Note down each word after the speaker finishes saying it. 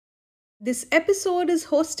This episode is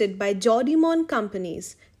hosted by Jodimon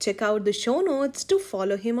Companies. Check out the show notes to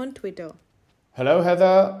follow him on Twitter. Hello,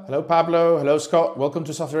 Heather. Hello, Pablo. Hello, Scott. Welcome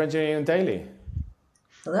to Software Engineering Daily.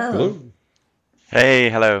 Hello. Hello.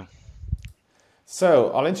 Hey, hello.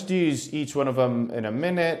 So I'll introduce each one of them in a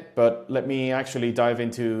minute, but let me actually dive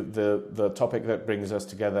into the topic that brings us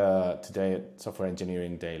together today at Software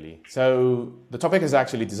Engineering Daily. So the topic is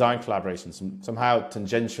actually design collaboration, somehow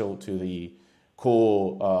tangential to the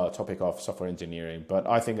core topic of software engineering, but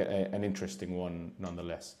I think an interesting one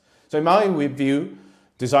nonetheless. So in my view,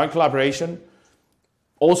 design collaboration,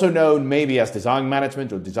 also known maybe as design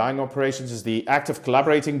management or design operations, is the act of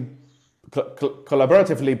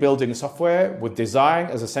collaboratively building software with design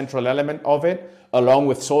as a central element of it, along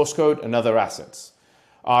with source code and other assets.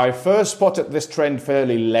 I first spotted this trend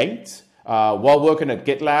fairly late while working at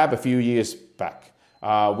GitLab a few years back.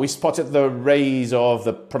 We spotted the rise of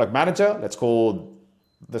the product manager. Let's call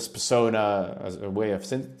this persona as a way of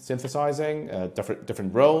synthesizing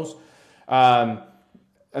different roles.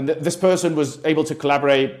 This person was able to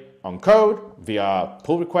collaborate on code via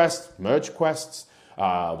pull requests, merge requests,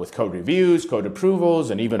 with code reviews, code approvals,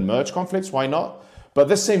 and even merge conflicts. Why not? But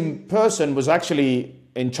this same person was actually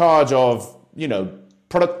in charge of,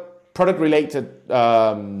 product related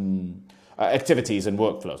activities and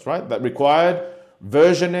workflows, right? That required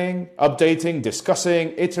versioning, updating,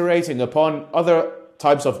 discussing, iterating upon other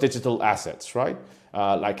types of digital assets, right?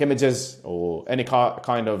 Like images or any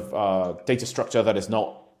kind of data structure that is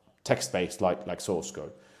not text-based, like source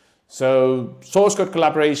code. So source code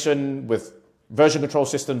collaboration with version control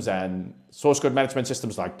systems and source code management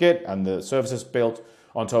systems like Git and the services built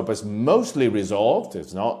on top is mostly resolved.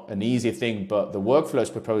 It's not an easy thing, but the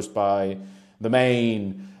workflows proposed by the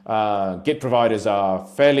main Git providers are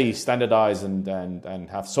fairly standardized and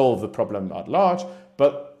have solved the problem at large.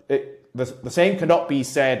 But the same cannot be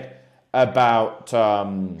said about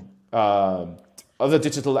other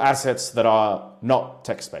digital assets that are not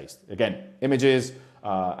text-based. Again, images,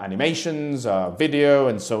 animations, video,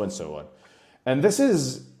 and so on. And this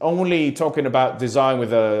is only talking about design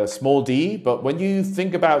with a small d, but when you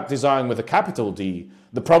think about design with a capital D,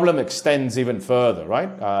 the problem extends even further,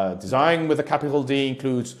 right? Design with a capital D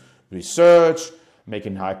includes research,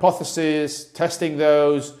 making hypotheses, testing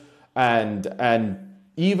those, and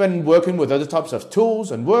even working with other types of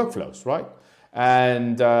tools and workflows, right?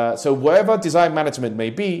 And so wherever design management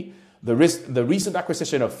may be, the recent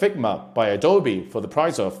acquisition of Figma by Adobe for the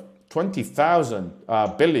price of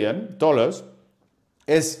 $20,000 billion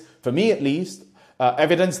is, for me at least,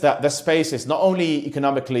 evidence that this space is not only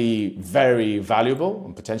economically very valuable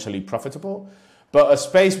and potentially profitable, but a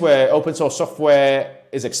space where open source software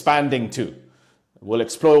is expanding too. We'll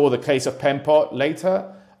explore the case of Penpot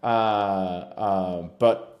later,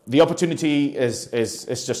 but the opportunity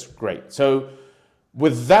is just great. So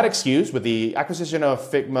with that excuse, with the acquisition of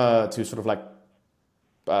Figma to sort of like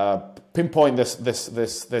pinpoint this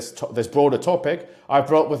broader topic, I've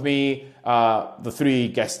brought with me the three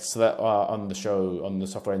guests that are on the show, on the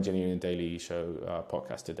Software Engineering Daily Show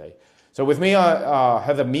podcast today. So with me are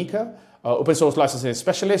Heather Meeker, open source licensing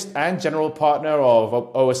specialist and general partner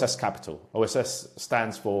of OSS Capital. OSS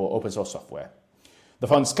stands for Open Source Software. The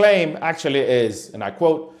fund's claim actually is, and I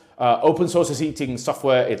quote, open source is eating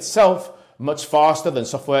software itself much faster than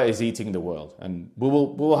software is eating the world. And we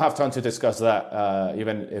will have time to discuss that,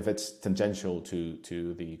 even if it's tangential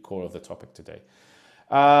to the core of the topic today.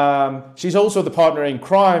 She's also the partner in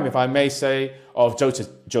crime, if I may say, of Joseph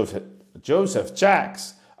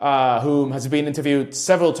Jacks, whom has been interviewed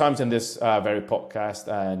several times in this very podcast,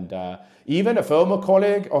 and even a former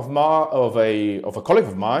colleague of a colleague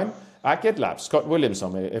of mine at GitLab, Scott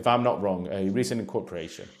Williamson, if I'm not wrong, a recent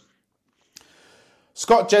incorporation.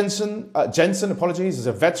 Scott Jensen, is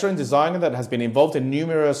a veteran designer that has been involved in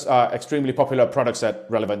numerous extremely popular products at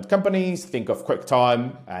relevant companies. Think of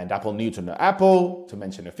QuickTime and Apple Newton at Apple, to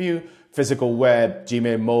mention a few. Physical Web,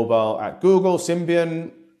 Gmail Mobile at Google,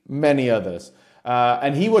 Symbian, many others.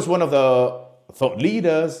 And he was one of the thought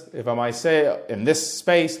leaders, if I might say, in this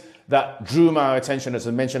space that drew my attention, as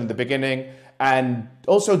I mentioned at the beginning, and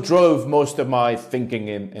also drove most of my thinking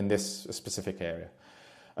in this specific area.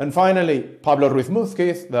 And finally, Pablo Ruiz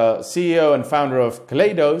Muzquiz, the CEO and founder of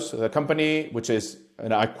Kaleidos, the company which is,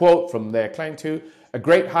 and I quote from their claim to, a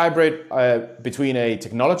great hybrid between a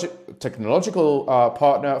technological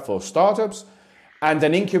partner for startups and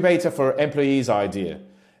an incubator for employees' idea.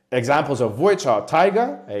 Examples of which are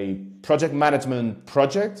Tiger, a project management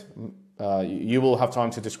project. You will have time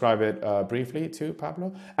to describe it briefly too,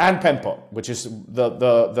 Pablo. And Penpot, which is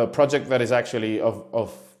the project that is actually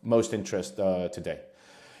of most interest today.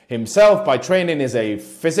 himself by training is a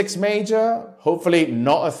physics major, hopefully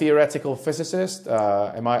not a theoretical physicist.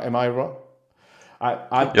 Am I wrong?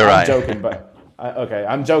 I'm right. joking, but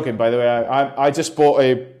I'm joking. By the way, I just bought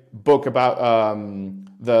a book about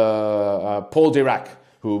the Paul Dirac,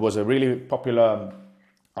 who was a really popular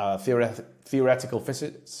theoretical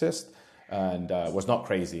physicist and was not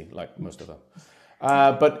crazy like most of them.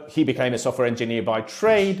 But he became a software engineer by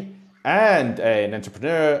trade and an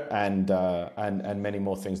entrepreneur and many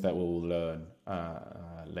more things that we'll learn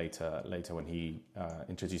later when he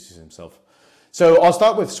introduces himself. So I'll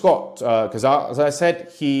start with Scott because as I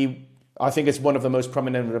said, I think it's one of the most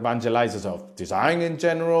prominent evangelizers of design in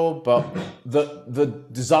general, but the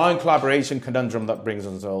design collaboration conundrum that brings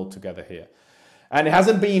us all together here. And it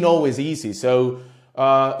hasn't been always easy. So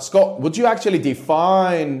Scott, would you actually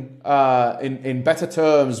define in better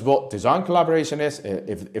terms what design collaboration is,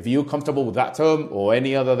 if you're comfortable with that term or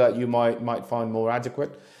any other that you might find more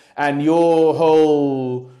adequate, and your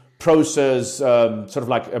whole process, sort of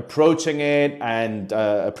like approaching it and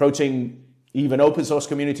approaching even open source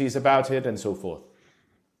communities about it and so forth?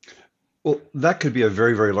 Well, that could be a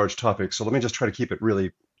very, very large topic. So let me just try to keep it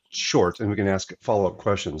really short and we can ask follow-up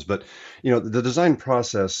questions. But, the design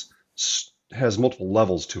process has multiple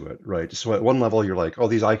levels to it, right? So at one level, you're like, oh,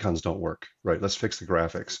 these icons don't work, right? Let's fix the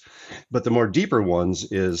graphics. But the more deeper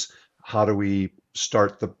ones is how do we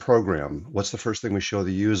start the program? What's the first thing we show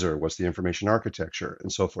the user? What's the information architecture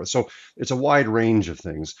and so forth? So it's a wide range of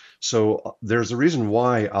things. So there's a reason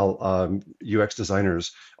why UX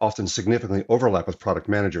designers often significantly overlap with product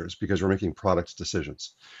managers because we're making product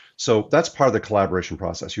decisions. So that's part of the collaboration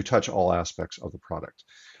process. You touch all aspects of the product.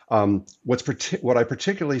 What I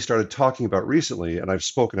particularly started talking about recently, and I've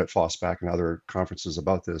spoken at FOSSBAC and other conferences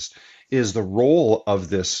about this, is the role of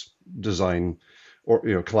this design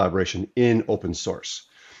or collaboration in open source.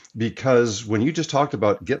 Because when you just talked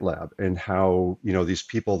about GitLab and how these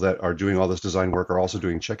people that are doing all this design work are also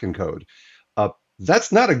doing check-in code,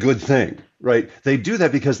 that's not a good thing, right? They do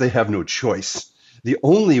that because they have no choice. The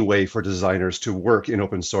only way for designers to work in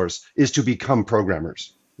open source is to become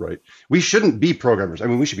programmers. Right. We shouldn't be programmers. I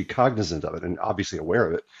mean, we should be cognizant of it and obviously aware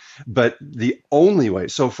of it. But the only way,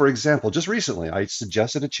 so for example, just recently, I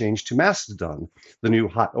suggested a change to Mastodon, the new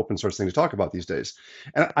hot open source thing to talk about these days.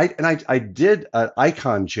 And I did an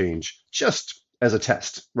icon change just as a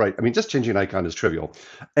test, right? I mean, just changing an icon is trivial.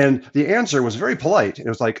 And the answer was very polite. It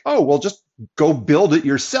was like, oh, well, just go build it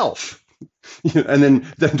yourself. And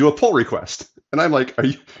then do a pull request. And I'm like,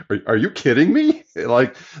 are you kidding me?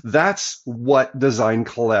 Like, that's what design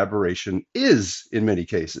collaboration is in many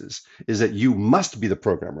cases, is that you must be the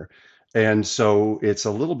programmer. And so it's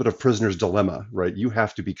a little bit of prisoner's dilemma, right? You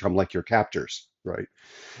have to become like your captors, right?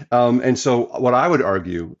 And so what I would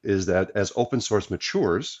argue is that as open source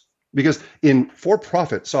matures, because in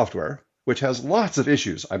for-profit software, which has lots of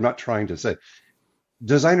issues, I'm not trying to say,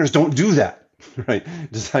 designers don't do that. Right.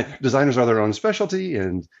 Designers are their own specialty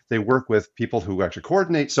and they work with people who actually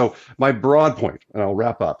coordinate. So my broad point, and I'll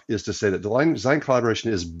wrap up, is to say that design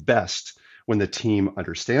collaboration is best when the team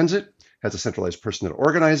understands it, has a centralized person that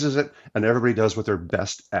organizes it, and everybody does what they're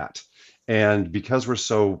best at. And because we're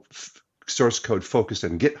so source code focused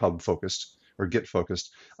and GitHub focused or Git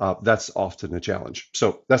focused, that's often a challenge.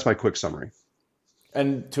 So that's my quick summary.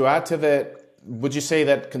 And to add to that, would you say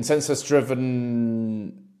that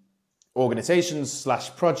consensus-driven organizations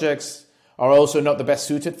 / projects are also not the best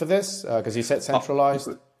suited for this because you said centralized?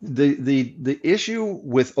 The issue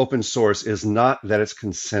with open source is not that it's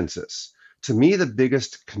consensus. To me, the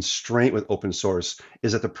biggest constraint with open source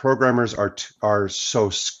is that the programmers are so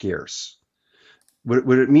scarce.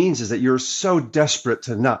 What it means is that you're so desperate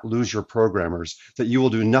to not lose your programmers that you will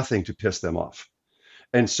do nothing to piss them off.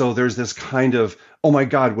 And so there's this kind of, oh my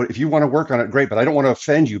God, if you want to work on it, great, but I don't want to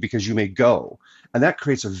offend you because you may go. And that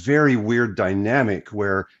creates a very weird dynamic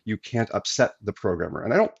where you can't upset the programmer.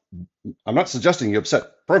 And I'm not suggesting you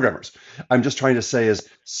upset programmers. I'm just trying to say is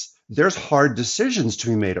there's hard decisions to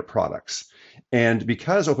be made at products. And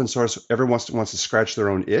because open source, everyone wants to scratch their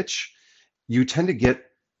own itch, you tend to get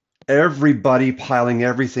everybody piling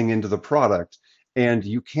everything into the product. And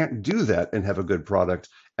you can't do that and have a good product.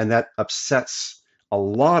 And that upsets a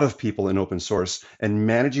lot of people in open source, and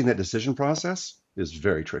managing that decision process is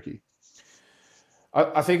very tricky.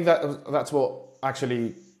 I think that's what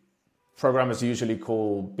actually programmers usually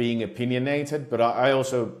call being opinionated, but I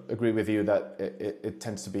also agree with you that it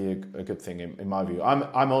tends to be a good thing in my view.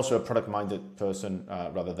 I'm also a product-minded person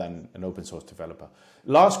rather than an open source developer.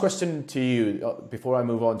 Last question to you before I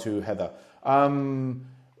move on to Heather.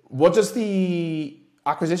 What does the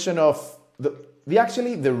acquisition of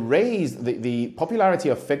the popularity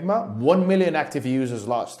of Figma, 1 million active users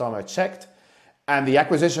last time I checked, and the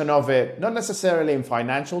acquisition of it, not necessarily in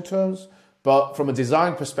financial terms, but from a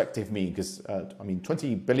design perspective, because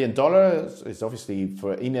 $20 billion is obviously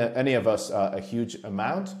for any of us a huge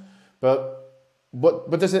amount. But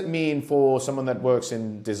what does it mean for someone that works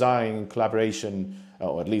in design and collaboration,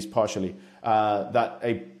 or at least partially, that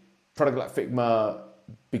a product like Figma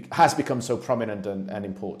has become so prominent and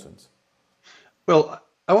important? Well,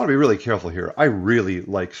 I want to be really careful here. I really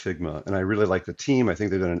like Figma and I really like the team. I think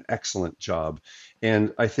they've done an excellent job.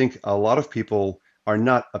 And I think a lot of people are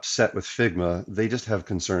not upset with Figma. They just have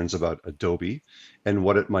concerns about Adobe and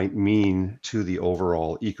what it might mean to the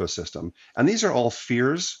overall ecosystem. And these are all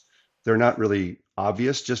fears. They're not really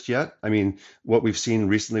obvious just yet. I mean, what we've seen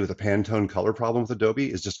recently with the Pantone color problem with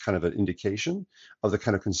Adobe is just kind of an indication of the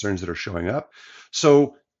kind of concerns that are showing up.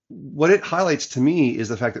 So what it highlights to me is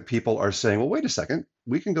the fact that people are saying, well, wait a second,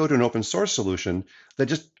 we can go to an open source solution that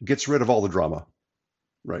just gets rid of all the drama.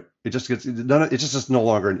 Right. It just is no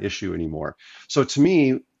longer an issue anymore. So to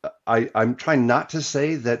me, I'm trying not to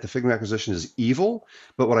say that the Figma acquisition is evil,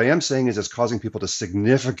 but what I am saying is it's causing people to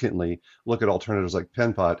significantly look at alternatives like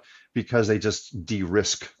PenPot because they just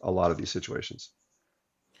de-risk a lot of these situations.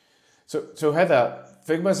 So Heather,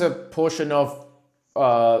 Figma is a portion of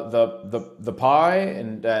the pie,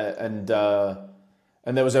 and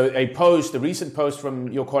there was a recent post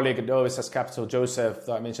from your colleague at OSS Capital, Joseph,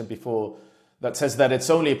 that I mentioned before, that says that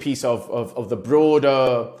it's only a piece of the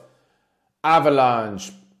broader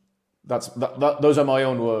avalanche. Those are my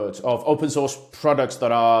own words, of open source products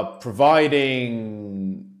that are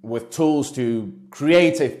providing with tools to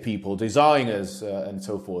creative people, designers, and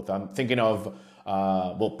so forth. I'm thinking of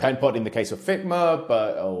PenPot in the case of Figma,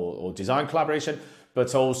 or design collaboration,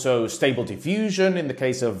 but also Stable Diffusion in the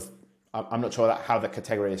case of, I'm not sure how the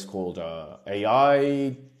category is called,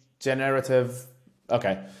 AI generative.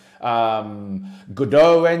 Okay.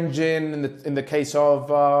 Godot engine in the case of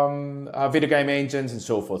video game engines and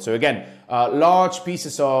so forth. So again, large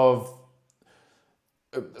pieces of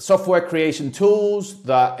software creation tools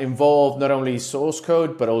that involve not only source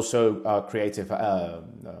code but also creative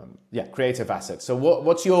assets. So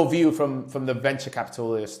what's your view from the venture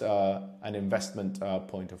capitalist and investment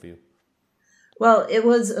point of view? Well, it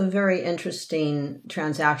was a very interesting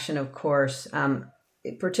transaction, of course,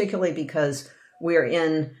 particularly because we're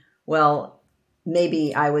in, well,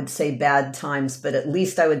 maybe I would say bad times, but at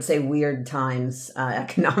least I would say weird times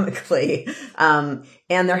economically. And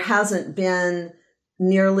there hasn't been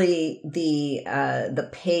nearly the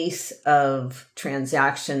pace of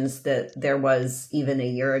transactions that there was even a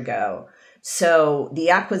year ago. So the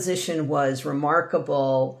acquisition was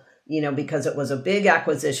remarkable, because it was a big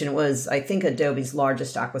acquisition. It was, I think, Adobe's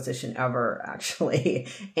largest acquisition ever, actually.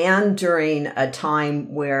 And during a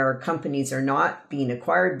time where companies are not being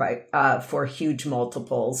acquired for huge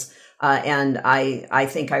multiples. And I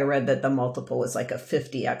think I read that the multiple was like a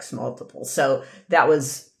 50x multiple. So that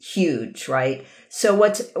was huge, right? So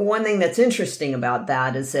one thing that's interesting about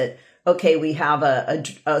that is that, okay, we have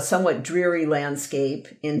a somewhat dreary landscape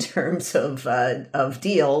in terms of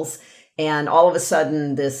deals. And all of a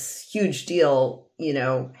sudden, this huge deal,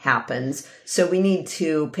 happens. So we need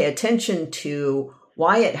to pay attention to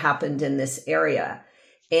why it happened in this area.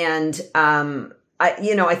 And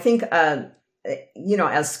I think,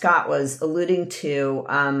 as Scott was alluding to,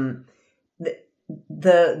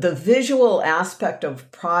 the visual aspect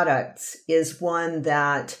of products is one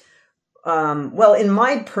that, in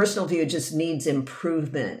my personal view, just needs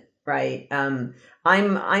improvement, right? I'm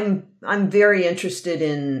very interested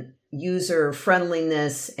in user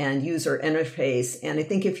friendliness and user interface. And I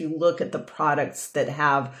think if you look at the products that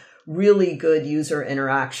have really good user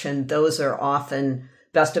interaction, those are often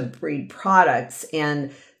best of breed products.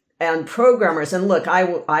 And programmers, and look, I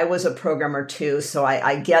was a programmer too, so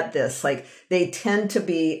I get this. Like, they tend to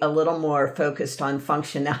be a little more focused on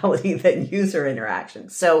functionality than user interaction.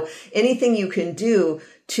 So anything you can do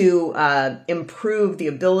to improve the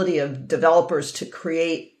ability of developers to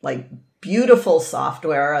create like beautiful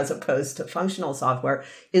software as opposed to functional software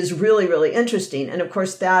is really, really interesting. And of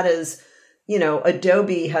course, that is,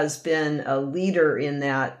 Adobe has been a leader in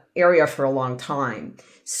that area for a long time.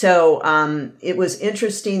 So it was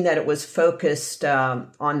interesting that it was focused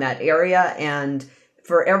on that area. And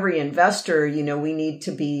for every investor, we need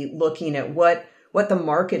to be looking at what the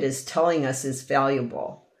market is telling us is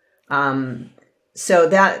valuable. So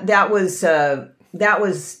that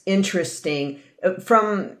was interesting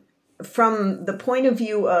from the point of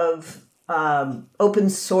view of open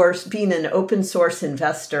source, being an open source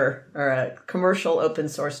investor or a commercial open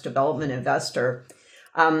source development investor.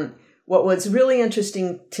 what was really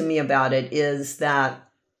interesting to me about it is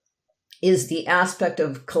the aspect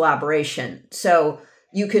of collaboration. So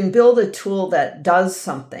you can build a tool that does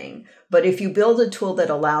something, but if you build a tool that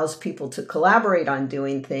allows people to collaborate on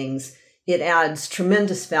doing things, it adds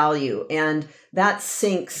tremendous value. And that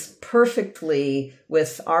syncs perfectly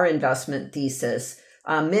with our investment thesis.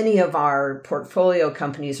 Many of our portfolio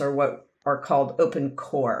companies are what are called open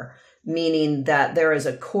core, meaning that there is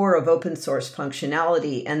a core of open source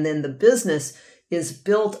functionality, and then the business is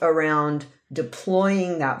built around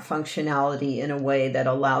deploying that functionality in a way that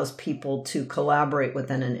allows people to collaborate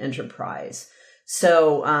within an enterprise.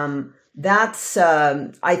 So that's,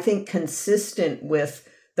 I think, consistent with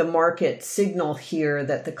the market signal here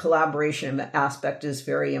that the collaboration aspect is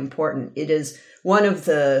very important. It is one of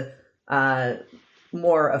the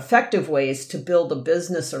more effective ways to build a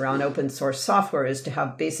business around open source software is to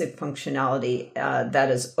have basic functionality that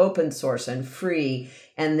is open source and free,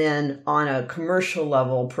 and then on a commercial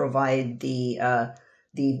level provide the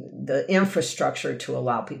infrastructure to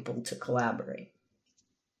allow people to collaborate.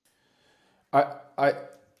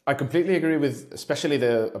 I completely agree with especially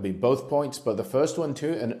both points, but the first one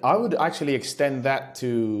too, and I would actually extend that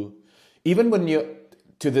to even when you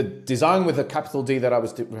to the design with a capital D that I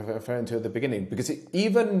was referring to at the beginning, because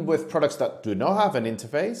even with products that do not have an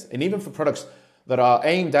interface, and even for products that are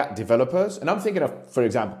aimed at developers, and I'm thinking of, for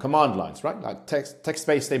example, command lines, right? Like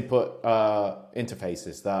text-based input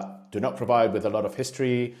interfaces that do not provide with a lot of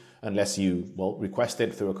history unless you, request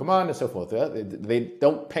it through a command and so forth. They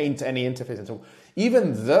don't paint any interface and so on.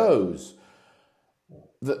 Even those,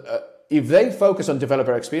 if they focus on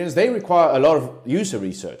developer experience, they require a lot of user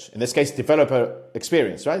research. In this case, developer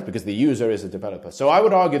experience, right? Because the user is a developer. So I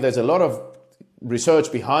would argue there's a lot of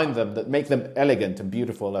research behind them that make them elegant and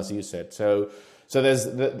beautiful, as you said. So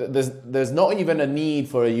there's not even a need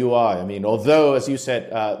for a UI. I mean, although, as you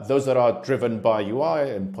said, those that are driven by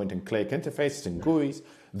UI and point-and-click interfaces and GUIs,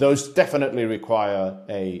 those definitely require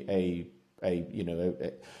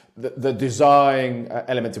the design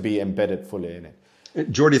element to be embedded fully in it.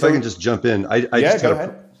 Jordi, if I can just jump in, I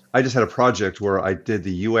just had a project where I did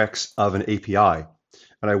the UX of an API,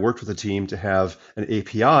 and I worked with a team to have an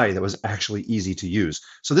API that was actually easy to use.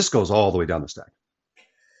 So this goes all the way down the stack.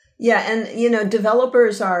 Yeah, and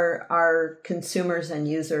developers are consumers and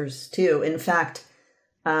users too. In fact,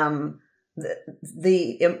 the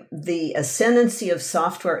ascendancy of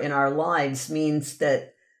software in our lives means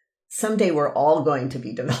that someday we're all going to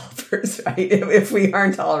be developers, right? If we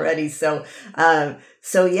aren't already. So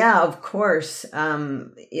yeah, of course,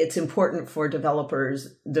 it's important for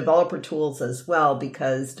developer tools as well,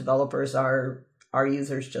 because developers are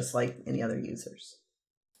users just like any other users.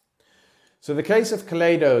 So the case of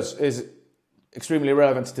Kaleidos is extremely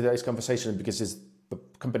relevant to today's conversation because it's the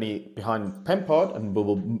company behind PenPod, and we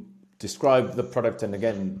will describe the product and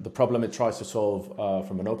again the problem it tries to solve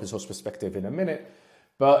from an open source perspective in a minute.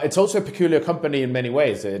 But it's also a peculiar company in many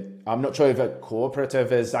ways. I'm not sure if a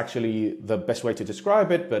cooperative is actually the best way to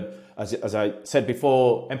describe it, but as I said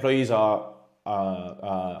before, employees are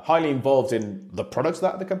highly involved in the products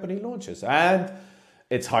that the company launches, and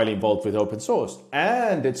it's highly involved with open source,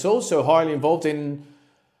 and it's also highly involved in,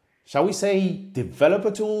 shall we say,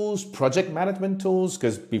 developer tools, project management tools,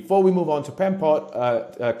 because before we move on to PenPod,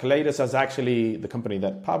 Kaleidos is actually the company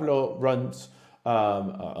that Pablo runs,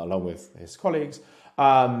 along with his colleagues,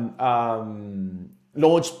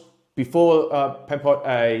 launched before PenPod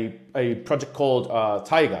a project called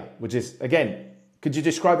Tiger, which is, again, could you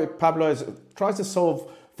describe it, Pablo, as it tries to solve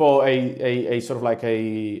for a sort of like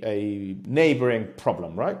a neighboring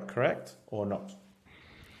problem, right? Correct or not?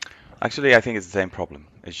 Actually, I think it's the same problem.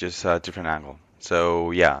 It's just a different angle. So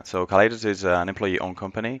yeah, so Kaleidos is an employee-owned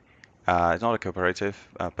company. It's not a cooperative,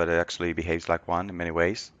 but it actually behaves like one in many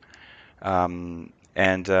ways.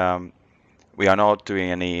 We are not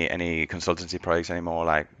doing any consultancy projects anymore.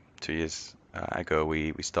 Like 2 years ago,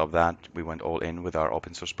 we stopped that. We went all in with our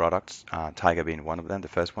open source products, Tiger being one of them, the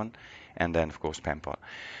first one, and then of course PenPod.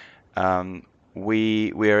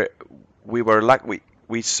 We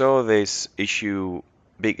saw this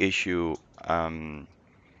big issue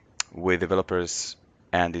with developers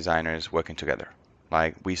and designers working together.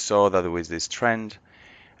 Like we saw that there was this trend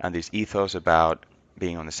and this ethos about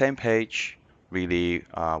being on the same page, really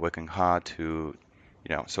working hard to,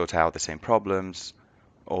 sort out the same problems,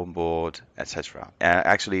 on board, etc.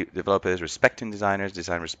 Actually, developers respecting designers,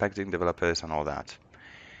 design respecting developers, and all that.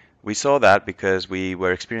 We saw that because we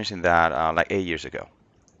were experiencing that like 8 years ago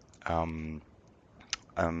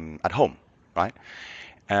at home, right?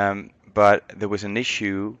 But there was an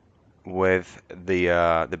issue with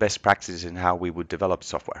the best practices in how we would develop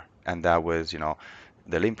software, and that was,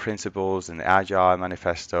 the Lean principles and the Agile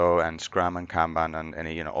Manifesto and Scrum and Kanban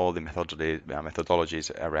and all the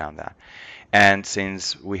methodologies around that. And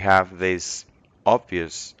since we have this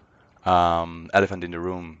obvious elephant in the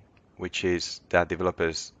room, which is that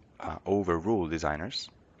developers overrule designers,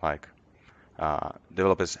 like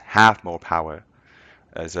developers have more power.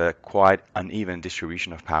 There's a quite uneven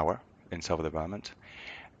distribution of power in software development.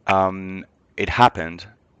 It happened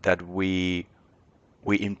that we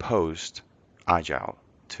imposed Agile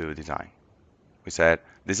to design. We said,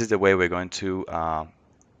 this is the way we're going to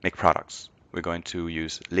make products. We're going to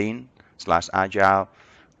use Lean/Agile,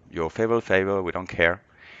 your favorite flavor, we don't care.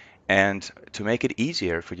 And to make it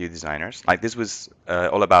easier for you designers, like this was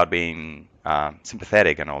all about being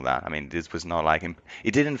sympathetic and all that. I mean, this was not like,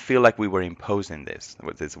 it didn't feel like we were imposing this.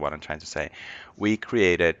 This is what I'm trying to say. We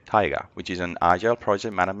created Taiga, which is an agile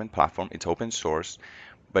project management platform. It's open source,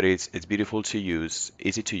 but it's beautiful to use,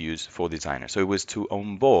 easy to use for designers. So it was to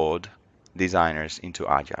onboard designers into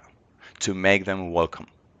Agile, to make them welcome,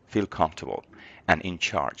 feel comfortable, and in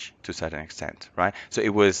charge to a certain extent, right? So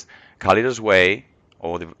it was Kaleidos way,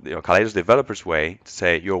 or the Kaleidos developers way, to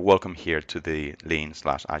say you're welcome here to the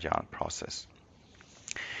Lean/Agile process.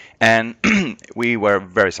 And we were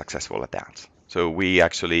very successful at that. So we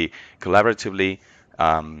actually collaboratively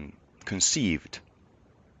conceived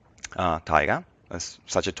Taiga as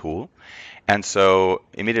such a tool. And so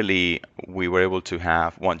immediately we were able to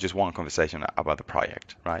have just one conversation about the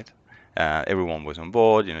project, right? Everyone was on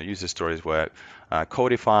board, user stories were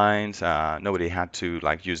codified, nobody had to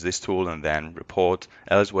use this tool and then report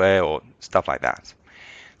elsewhere or stuff like that.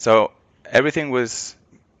 So everything was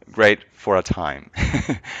great for a time.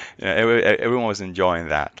 Everyone was enjoying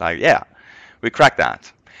that. Yeah, we cracked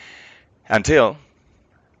that. Until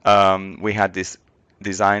we had this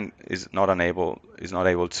design is not able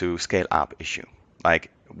to scale up issue.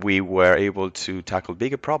 We were able to tackle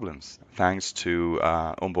bigger problems thanks to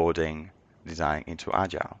onboarding design into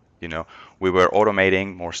Agile. We were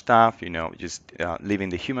automating more stuff, just leaving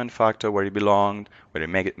the human factor where it belonged, where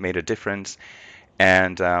it made a difference.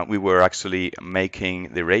 And we were actually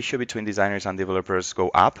making the ratio between designers and developers go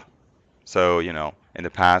up. So, in the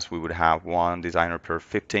past, we would have one designer per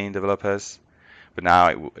 15 developers, but now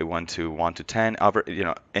it went to 1 to 10.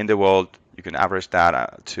 In the world, you can average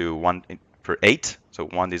that to 1 per 8, so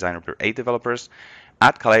one designer per 8 developers.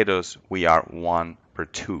 At Kaleidos, we are 1 per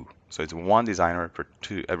 2. So it's one designer per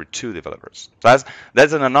every 2 developers. So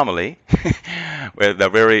that's an anomaly we're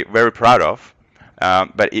very, very proud of.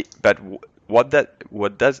 But what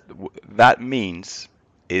that means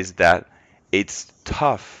is that it's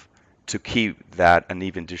tough to keep that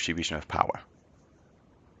uneven distribution of power.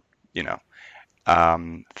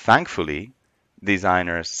 Thankfully,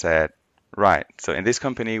 designers said, right, so in this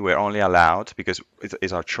company, we're only allowed, because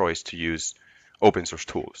it's our choice to use open source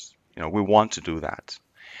tools. We want to do that.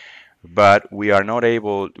 But we're not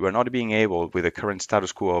being able, with the current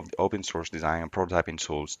status quo of open source design and prototyping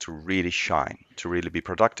tools, to really shine, to really be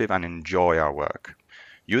productive and enjoy our work.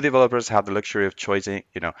 You developers have the luxury of choosing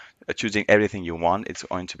everything you want. It's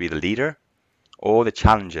going to be the leader or the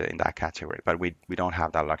challenger in that category, but we don't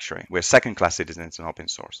have that luxury. We're second-class citizens in open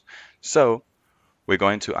source. So we're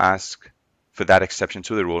going to ask for that exception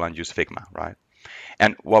to the rule and use Figma, right?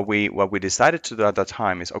 And what we decided to do at that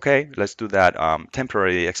time is, okay, let's do that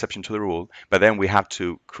temporary exception to the rule, but then we have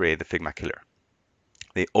to create the Figma killer,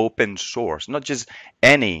 the open source, not just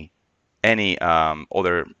any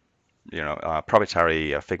other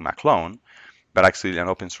proprietary Figma clone, but actually an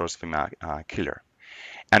open source Figma killer.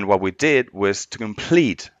 And what we did was to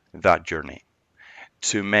complete that journey,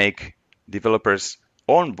 to make developers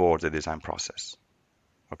onboard the design process.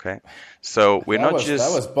 Okay, so we're that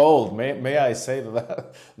was bold. May I say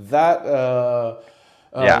that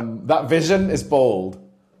vision is bold.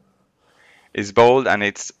 It's bold, and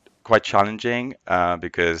it's quite challenging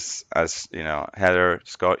because, as Heather,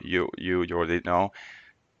 Scott, you already know,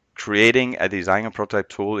 creating a design and prototype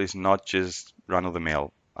tool is not just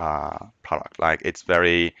run-of-the-mill product.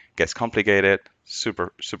 Gets complicated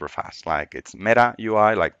super fast. It's meta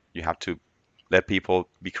UI. You have to let people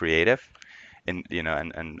be creative. And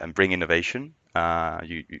bring innovation.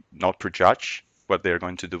 You not prejudge what they're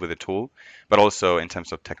going to do with the tool, but also in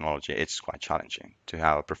terms of technology, it's quite challenging to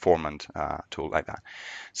have a performant tool like that.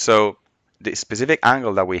 So the specific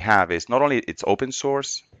angle that we have is not only it's open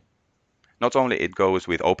source, not only it goes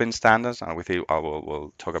with open standards, and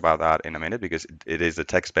we'll talk about that in a minute because it is a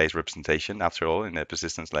text-based representation after all in the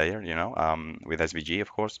persistence layer, with SVG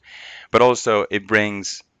of course, but also it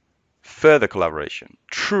brings further collaboration,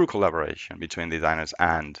 true collaboration between designers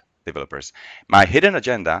and developers. My hidden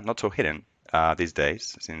agenda, not so hidden, these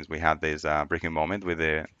days, since we had this breaking moment with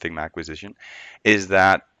the Figma acquisition, is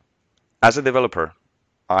that as a developer,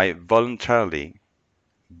 I voluntarily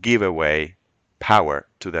give away power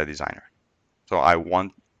to the designer. So I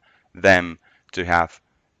want them to have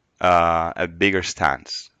a bigger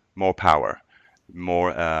stance, more power,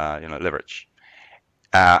 more leverage.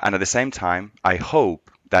 And at the same time, I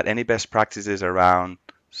hope that any best practices around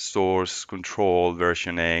source control,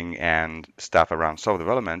 versioning, and stuff around software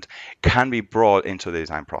development can be brought into the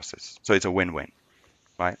design process. So it's a win-win,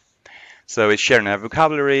 right? So it's sharing a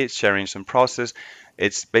vocabulary, it's sharing some process.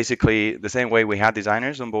 It's basically the same way we had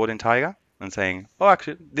designers on board in Taiga and saying, oh,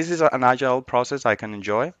 actually, this is an agile process I can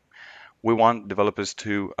enjoy. We want developers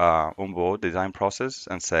to onboard the design process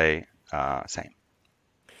and say same.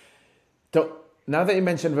 So now that you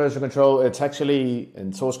mentioned version control, it's actually,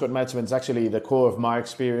 in source code management, it's actually the core of my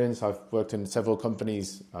experience. I've worked in several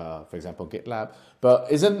companies, for example, GitLab. But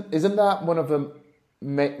isn't that one of the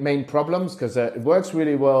main problems? Because it works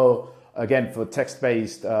really well, again, for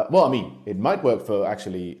text-based. It might work for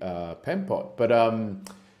actually Penpot, but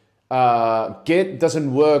Git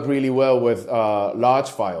doesn't work really well with large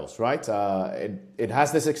files, right? It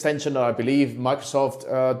has this extension that I believe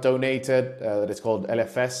Microsoft donated that is called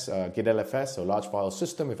LFS, Git LFS, or Large File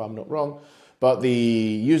System, if I'm not wrong. But the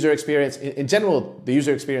user experience, in general, the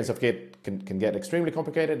user experience of Git can get extremely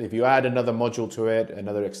complicated. If you add another module to it,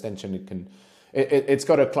 another extension, it's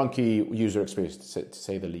got a clunky user experience, to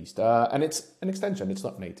say the least. And it's an extension, it's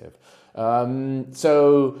not native. And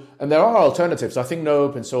there are alternatives. I think no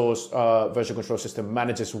open source version control system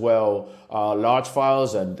manages well large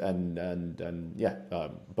files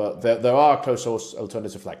but there are closed source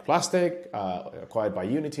alternatives like Plastic, acquired by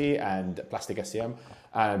Unity, and Plastic SCM,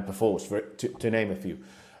 and Perforce, to name a few.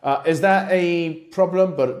 Is that a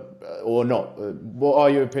problem, or not? What are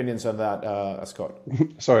your opinions on that, Scott?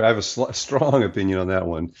 Sorry, I have a strong opinion on that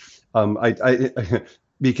one.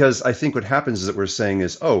 Because I think what happens is that we're saying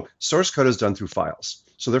is, source code is done through files.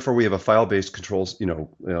 So therefore we have a file-based controls,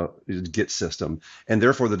 Git system, and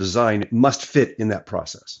therefore the design must fit in that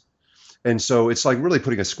process. And so it's like really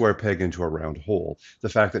putting a square peg into a round hole. The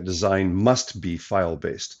fact that design must be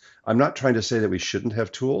file-based. I'm not trying to say that we shouldn't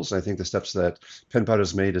have tools. I think the steps that Penpot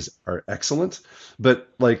has made are excellent. But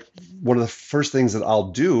like one of the first things that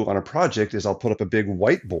I'll do on a project is I'll put up a big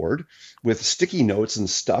whiteboard with sticky notes and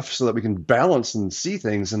stuff so that we can balance and see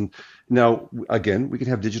things. And now, again, we can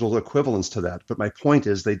have digital equivalents to that. But my point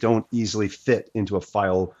is they don't easily fit into a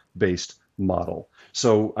file-based model.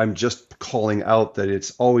 So I'm just calling out that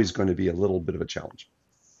it's always going to be a little bit of a challenge.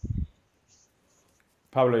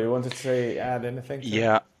 Pablo, you wanted to add anything?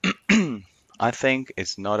 Yeah, I think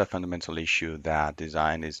it's not a fundamental issue that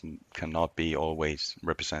design cannot be always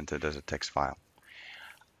represented as a text file.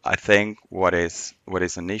 I think what is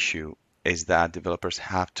an issue is that developers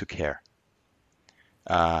have to care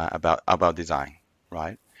about design,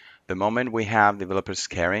 right? The moment we have developers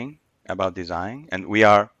caring about design, and we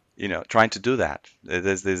are trying to do that.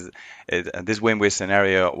 This win-win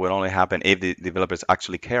scenario will only happen if the developers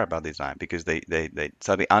actually care about design, because they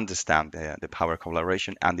suddenly understand the power of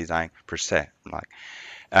collaboration and design per se.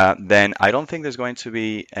 Then I don't think there's going to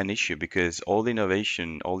be an issue, because all the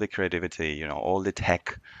innovation, all the creativity, all the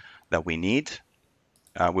tech that we need,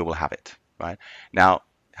 we will have it. Right now,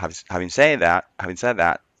 having said that,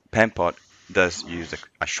 Penpot does use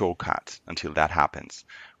a shortcut until that happens,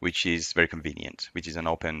 which is very convenient, which is an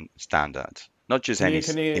open standard, not just any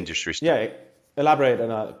industry standard. Yeah, elaborate on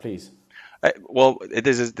that, please.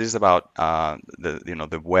 This is about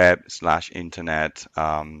the web/internet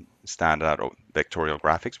standard or vectorial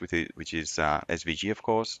graphics, which is SVG, of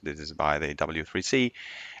course. This is by the W3C,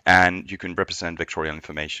 and you can represent vectorial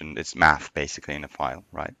information. It's math basically in a file,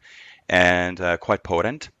 right? And quite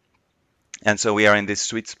potent. And so we are in this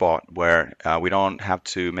sweet spot where we don't have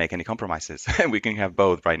to make any compromises. We can have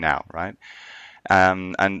both right now, right?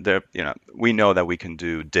 And there, we know that we can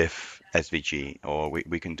do diff SVG, or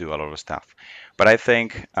we can do a lot of stuff. But I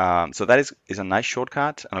think so that is a nice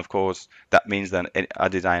shortcut, and of course that means that a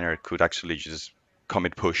designer could actually just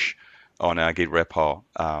commit push on a Git repo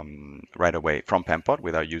right away from Penpot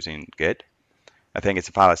without using Git. I think it's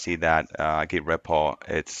a fallacy that Git repo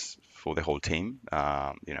it's for the whole team.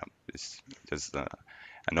 It's just a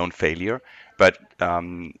known failure. But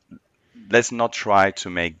let's not try to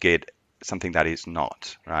make Git something that is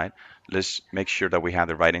not, right? Let's make sure that we have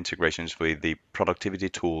the right integrations with the productivity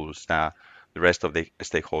tools that the rest of the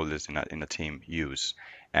stakeholders in the team use.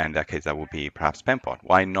 And in that case, that would be perhaps Penpot.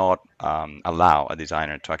 Why not allow a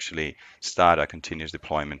designer to actually start a continuous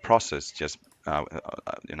deployment process just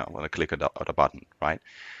with a click of a button, right?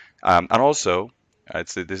 And also,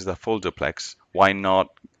 This is a full duplex. Why not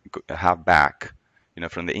have back,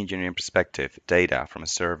 from the engineering perspective, data from a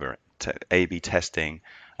server, A/B testing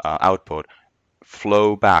output,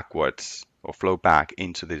 flow backwards or flow back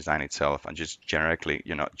into the design itself, and just programmatically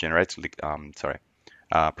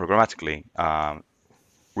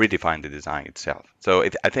redefine the design itself. So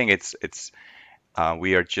I think it's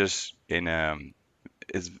we are just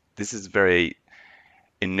this is very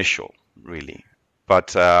initial, really.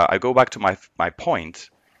 But I go back to my point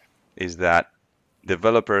is that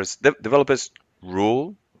developers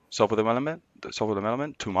rule software development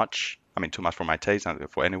too much. I mean, too much for my taste and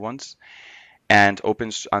for anyone's. And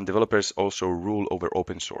developers also rule over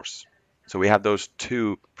open source. So we have those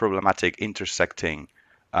two problematic intersecting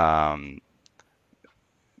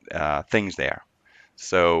things there.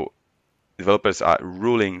 So developers are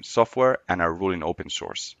ruling software and are ruling open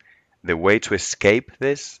source. The way to escape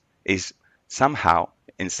this is somehow,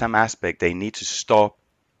 in some aspect, they need to stop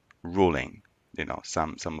ruling,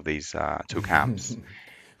 some of these two camps.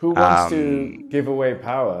 Who wants to give away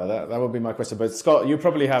power? That would be my question. But Scott, you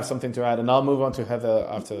probably have something to add, and I'll move on to Heather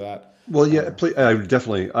after that. Well, yeah, please,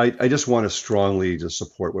 definitely. I just want to strongly just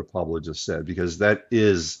support what Pablo just said, because that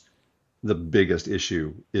is the biggest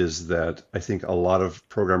issue, is that I think a lot of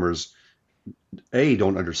programmers,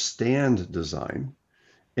 don't understand design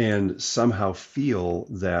and somehow feel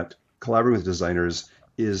that collaborating with designers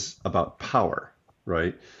is about power,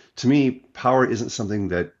 right? To me, power isn't something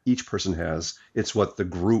that each person has, it's what the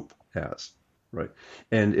group has, right?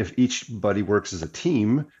 And if each buddy works as a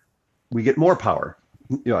team, we get more power,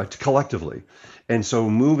 collectively. And so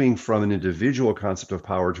moving from an individual concept of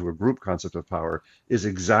power to a group concept of power is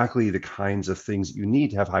exactly the kinds of things you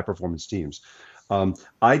need to have high performance teams.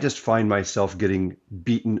 I just find myself getting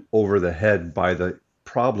beaten over the head by the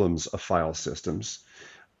problems of file systems.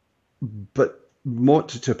 But more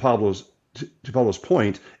to Pablo's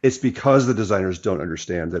point, it's because the designers don't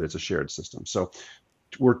understand that it's a shared system. So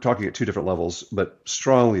we're talking at two different levels, but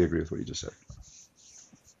strongly agree with what you just said.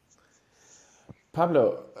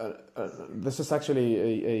 Pablo, this is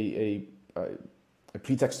actually a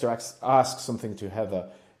pretext to ask something to Heather.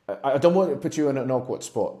 I don't want to put you in an awkward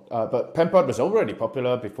spot, but PenPod was already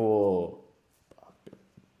popular before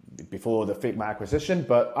the Figma acquisition,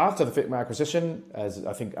 but after the Figma acquisition, as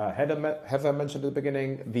I think Heather mentioned at the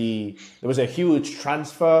beginning, there was a huge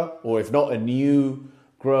transfer, or if not a new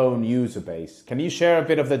grown user base. Can you share a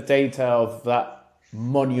bit of the data of that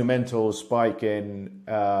monumental spike in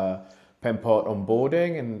PenPod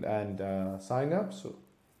onboarding and signups?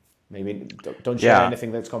 Maybe don't share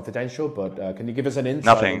anything that's confidential, but can you give us an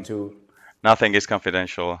insight into? Nothing is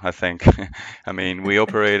confidential, I think. I mean, we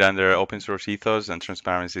operate under open source ethos, and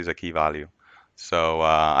transparency is a key value. So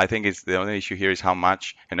I think it's the only issue here is how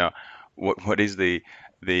much, what is the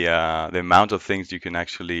amount of things you can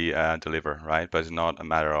actually deliver, right? But it's not a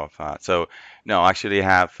matter of no, actually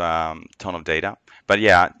have ton of data. But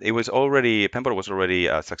yeah, PenPod was already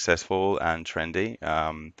successful and trendy.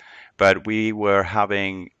 But we were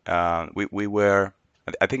having I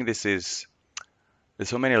think there's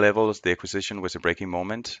so many levels. The acquisition was a breaking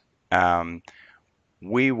moment.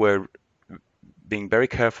 We were being very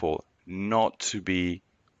careful not to be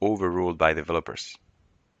overruled by developers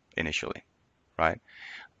initially, right?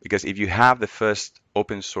 Because if you have the first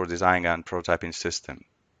open source design and prototyping system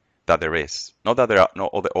that there is, not that there are no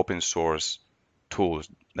other open source tools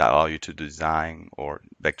that allow you to design, or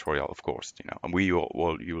vectorial, of course, and we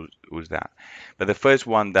will use that. But the first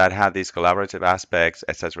one that had these collaborative aspects,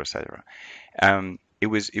 etc., etc. It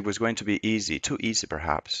was going to be too easy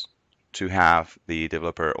perhaps, to have the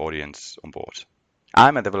developer audience on board.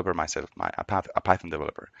 I'm a developer myself, a Python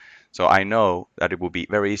developer, so I know that it would be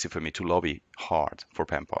very easy for me to lobby hard for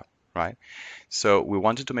PenPod, right? So we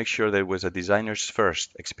wanted to make sure that it was a designer's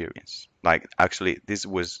first experience. Like, actually, this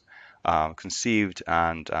was conceived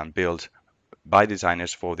and built by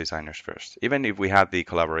designers for designers first, even if we had the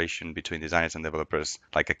collaboration between designers and developers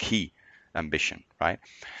like a key ambition, right?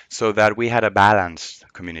 So that we had a balanced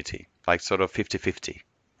community, like sort of 50-50,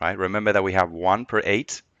 right? Remember that we have one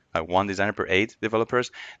designer per 8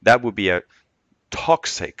 developers. That would be a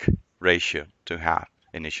toxic ratio to have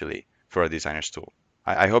initially for a designer's tool.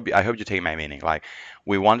 I hope you take my meaning. Like,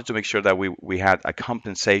 we wanted to make sure that we had a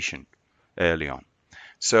compensation early on.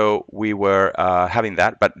 So we were having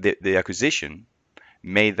that, but the acquisition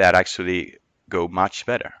made that actually go much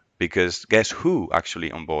better, because guess who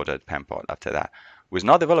actually onboarded PenPod after that? It was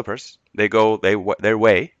not developers. They go their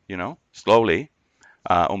way, slowly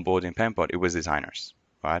onboarding PenPod. It was designers,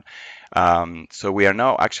 right? So we are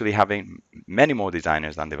now actually having many more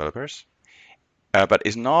designers than developers, but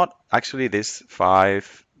it's not actually this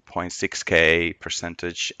 5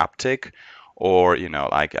 0.6K% uptick, or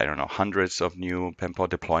like, I don't know, hundreds of new Pempo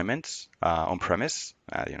deployments on premise,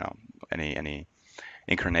 any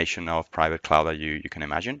incarnation of private cloud that you can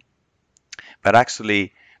imagine. But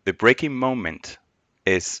actually, the breaking moment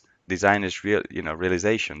is designers'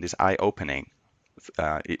 realization, this eye-opening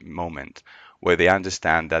moment, where they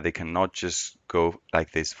understand that they cannot just go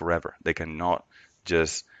like this forever. They cannot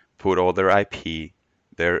just put all their IP,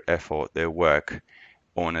 their effort, their work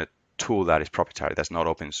on a tool that is proprietary, that's not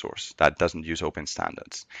open source, that doesn't use open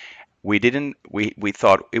standards. We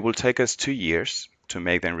thought it will take us 2 years to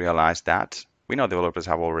make them realize that. We know developers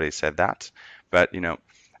have already said that, but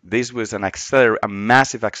this was a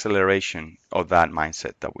massive acceleration of that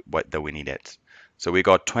mindset that we needed. So we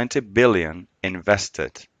got 20 billion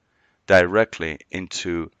invested directly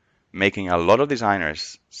into making a lot of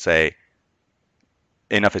designers say,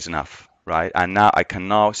 enough is enough, right? And now I can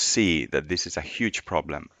now see that this is a huge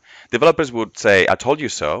problem. Developers would say, I told you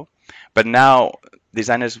so, but now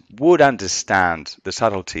designers would understand the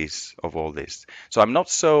subtleties of all this. So I'm not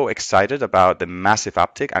so excited about the massive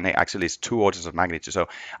uptick, and actually it's 2 orders of magnitude. So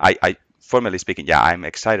I formally speaking, yeah, I'm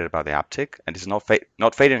excited about the uptick, and it's not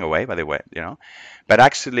fading away, by the way, But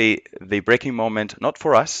actually, the breaking moment, not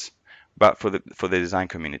for us, but for the design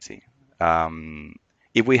community.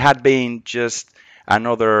 If we had been just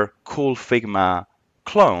another cool Figma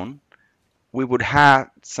clone, we would have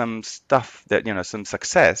some stuff that, some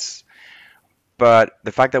success. But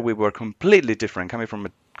the fact that we were completely different, coming from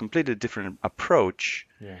a completely different approach,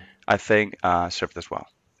 I think served us well.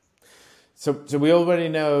 So we already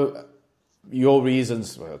know your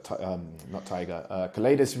reasons, not Tiger,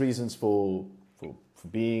 Kaleidos' reasons for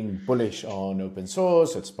being bullish on open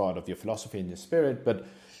source. It's part of your philosophy and your spirit. But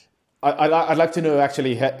I'd like to know,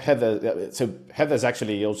 actually, Heather. So Heather's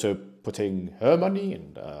actually also putting her money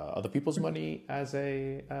and other people's money as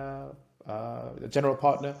a general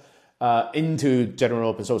partner into general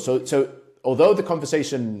open source. So although the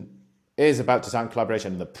conversation is about design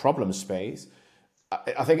collaboration in the problem space,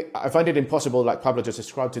 I think I find it impossible, like Pablo just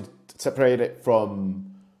described, to separate it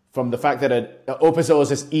from the fact that open source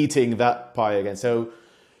is eating that pie again. So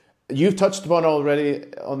you've touched upon already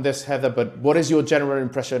on this, Heather, but what is your general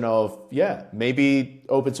impression of, maybe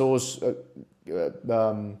open source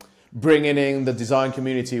bringing in the design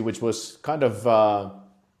community, which was kind of, how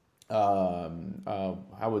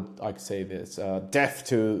would I say this, deaf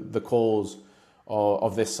to the calls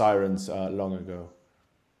of this sirens long ago?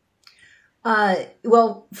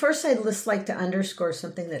 Well, first I'd just like to underscore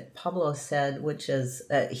something that Pablo said, which is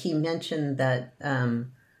he mentioned that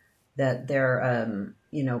that their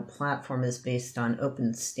platform is based on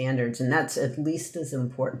open standards, and that's at least as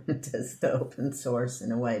important as the open source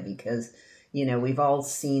in a way, because we've all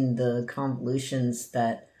seen the convolutions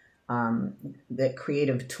that that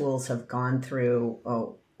creative tools have gone through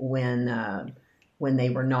when they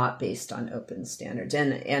were not based on open standards,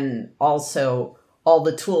 and also all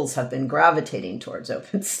the tools have been gravitating towards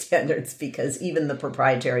open standards, because even the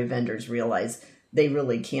proprietary vendors realize they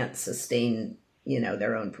really can't sustain,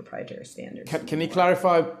 their own proprietary standards. Can you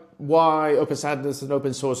clarify why open standards and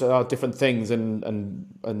open source are different things, and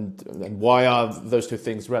why are those two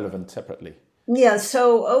things relevant separately? Yeah,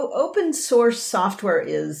 so open source software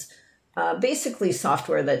is basically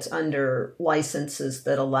software that's under licenses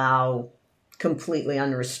that allow completely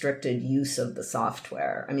unrestricted use of the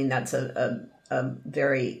software. I mean, that's a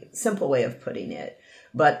very simple way of putting it,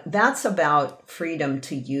 but that's about freedom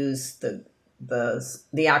to use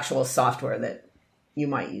the actual software that you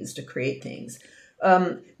might use to create things.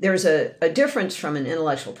 There's a difference from an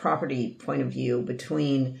intellectual property point of view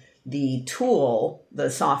between the tool, the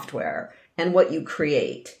software, and what you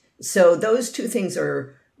create. So those two things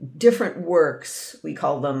are different works. We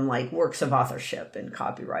call them like works of authorship and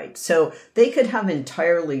copyright. So they could have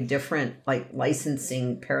entirely different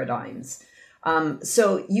licensing paradigms.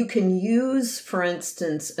 So you can use, for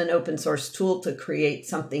instance, an open source tool to create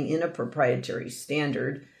something in a proprietary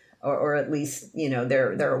standard, or at least,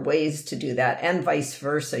 there are ways to do that, and vice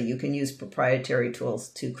versa. You can use proprietary tools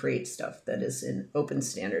to create stuff that is in open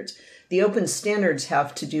standards. The open standards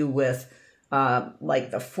have to do with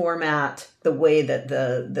the format, the way that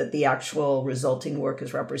the actual resulting work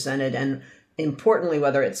is represented, and importantly,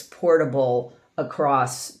 whether it's portable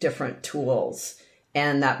across different tools.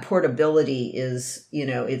 And that portability is,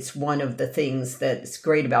 it's one of the things that's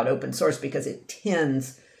great about open source, because it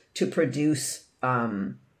tends to produce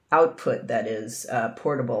output that is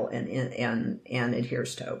portable and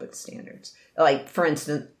adheres to open standards. Like, for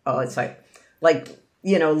instance,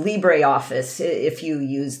 LibreOffice, if you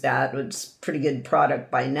use that, it's a pretty good product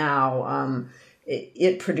by now.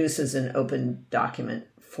 it produces an open document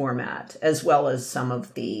format, as well as some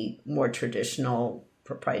of the more traditional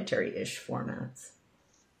proprietary-ish formats.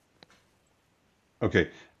 Okay.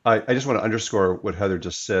 I just want to underscore what Heather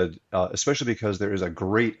just said, especially because there is a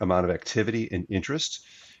great amount of activity and interest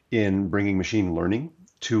in bringing machine learning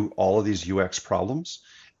to all of these UX problems.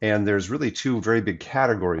 And there's really two very big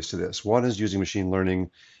categories to this. One is using machine learning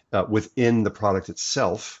within the product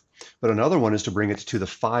itself, but another one is to bring it to the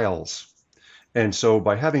files. And so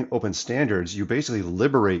by having open standards, you basically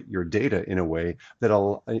liberate your data in a way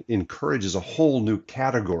that encourages a whole new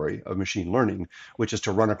category of machine learning, which is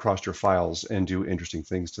to run across your files and do interesting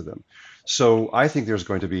things to them. So I think there's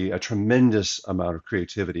going to be a tremendous amount of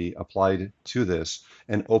creativity applied to this,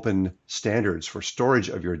 and open standards for storage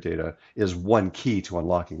of your data is one key to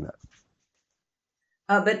unlocking that.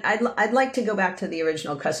 But I'd like to go back to the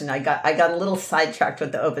original question. I got a little sidetracked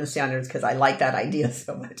with the open standards because I like that idea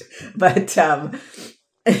so much. But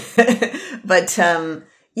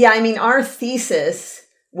yeah, I mean, our thesis,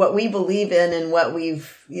 what we believe in, and what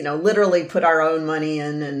we've literally put our own money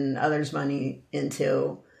in and others' money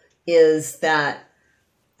into, is that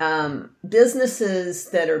businesses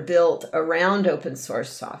that are built around open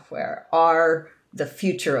source software are the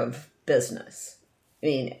future of business. I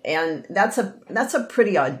mean, and that's a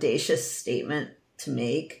pretty audacious statement to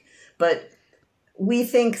make, but we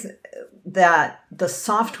think that the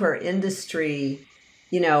software industry,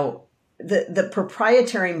 the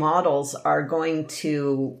proprietary models are going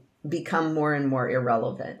to become more and more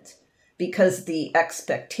irrelevant, because the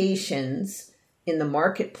expectations in the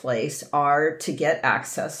marketplace are to get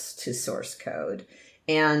access to source code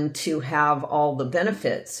and to have all the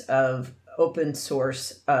benefits of open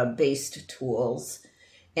source based tools.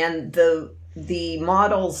 And the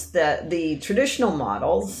models, that the traditional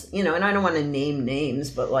models, and I don't want to name names,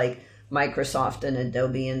 but like Microsoft and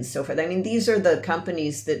Adobe and so forth. I mean, these are the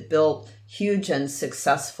companies that built huge and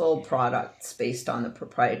successful products based on the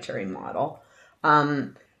proprietary model.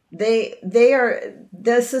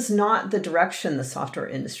 This is not the direction the software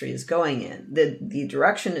industry is going in. The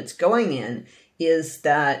direction it's going in is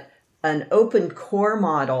that an open core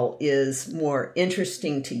model is more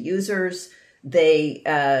interesting to users. They,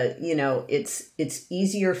 it's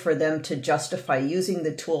easier for them to justify using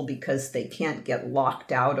the tool because they can't get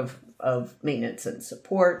locked out of maintenance and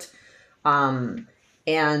support. And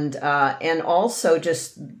also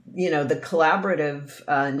just, the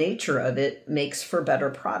collaborative nature of it makes for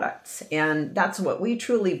better products. And that's what we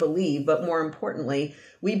truly believe. But more importantly,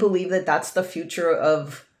 we believe that that's the future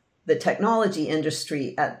of the technology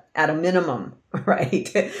industry at a minimum,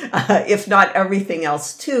 right? If not everything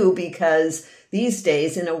else too, because these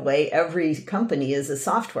days, in a way, every company is a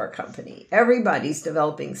software company. Everybody's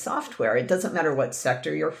developing software. It doesn't matter what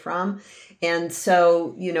sector you're from. And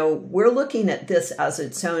so, we're looking at this as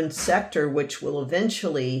its own sector, which will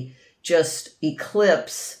eventually just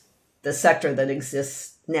eclipse the sector that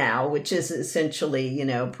exists now, which is essentially,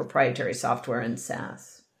 proprietary software and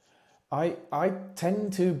SaaS. I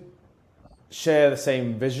tend to share the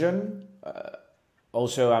same vision.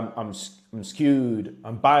 Also, I'm skewed,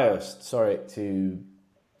 I'm biased, to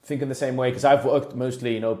think in the same way, because I've worked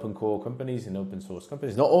mostly in open core companies, in open source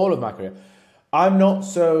companies, not all of my career. I'm not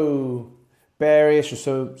so bearish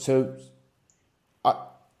or so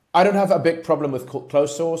I don't have a big problem with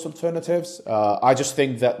closed source alternatives. I just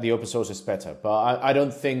think that the open source is better, but I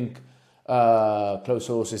don't think closed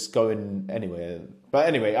source is going anywhere. But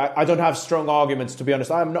anyway, I don't have strong arguments, to be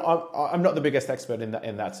honest. I'm not the biggest expert in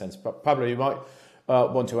that sense. But Pablo, you might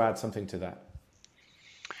want to add something to that.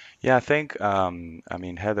 Yeah, I think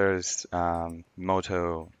Heather's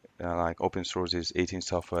motto, like open source is eating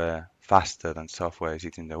software faster than software is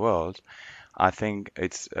eating the world. I think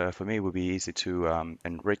it's for me it would be easy to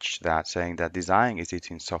enrich that, saying that design is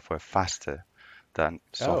eating software faster than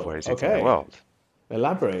software is eating the world.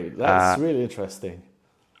 Elaborate. That's really interesting.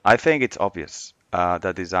 I think it's obvious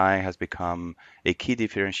that design has become a key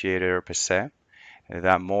differentiator per se,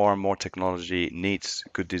 that more and more technology needs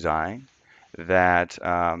good design, that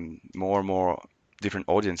more and more different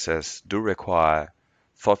audiences do require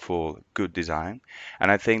thoughtful, good design.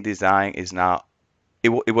 And I think design is now,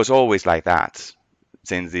 it was always like that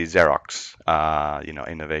since the Xerox,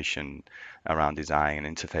 innovation around design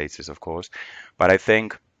and interfaces, of course. But I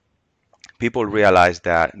think people realize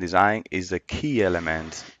that design is a key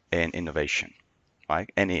element in innovation, right?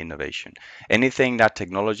 Any innovation, anything that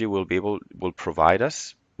technology will provide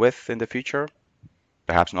us with in the future.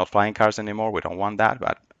 Perhaps not flying cars anymore. We don't want that,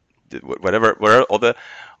 but whatever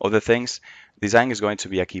other things, design is going to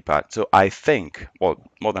be a key part. So I think, well,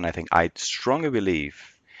 more than I think, I strongly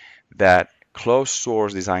believe that closed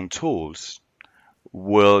source design tools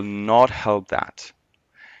will not help that.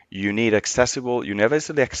 You need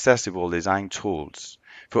universally accessible design tools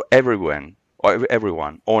for everyone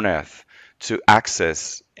on Earth to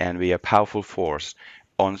access and be a powerful force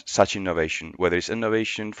on such innovation, whether it's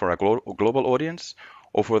innovation for a global audience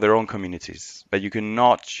or for their own communities. But you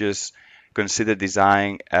cannot just consider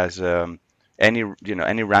design as any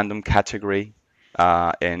random category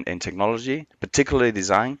in technology. Particularly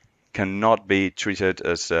design cannot be treated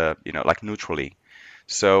as like neutrally.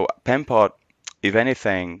 So PenPod, if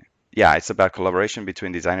anything, yeah, it's about collaboration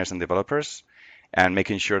between designers and developers, and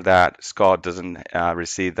making sure that Scott doesn't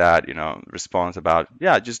receive that response about,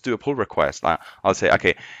 yeah, just do a pull request. I'll say,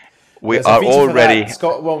 okay, we There's a are feature for already. that.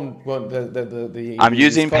 Scott won't the I'm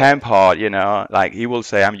using Scott. PenPod, like he will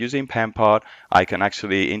say, I'm using PenPod. I can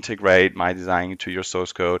actually integrate my design into your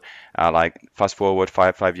source code, like fast forward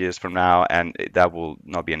five years from now, and that will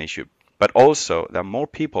not be an issue. But also, that more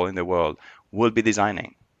people in the world will be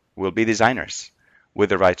designers with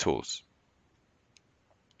the right tools.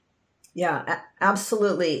 Yeah,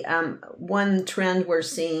 absolutely. One trend we're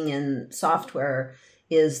seeing in software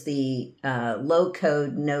is the low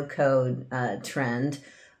code, no code trend.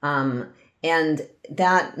 And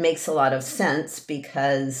that makes a lot of sense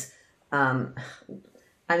because, I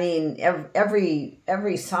mean,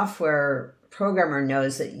 every software programmer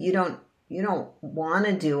knows that you don't want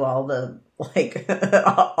to do all the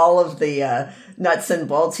all of the nuts and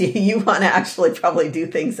bolts. You want to actually probably do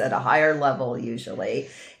things at a higher level usually.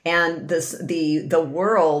 And the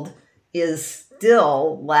world is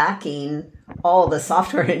still lacking all the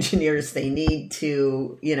software engineers they need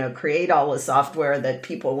to, create all the software that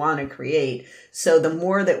people want to create. So the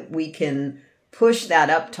more that we can push that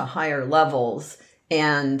up to higher levels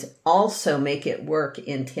and also make it work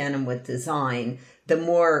in tandem with design, the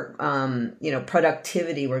more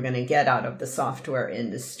productivity we're going to get out of the software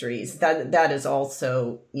industries. That is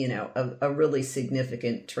also a really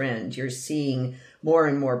significant trend. You're seeing more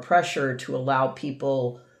and more pressure to allow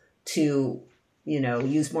people to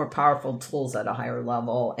use more powerful tools at a higher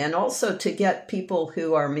level, and also to get people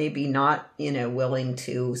who are maybe not willing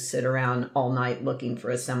to sit around all night looking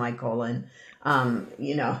for a semicolon,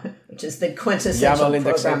 which is the quintessential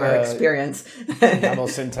programmer experience. YAML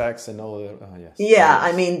syntax and all that. Oh, yes. Yeah,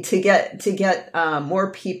 I mean, to get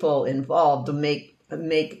more people involved to make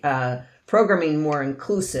programming more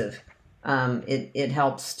inclusive, it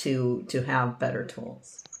helps to have better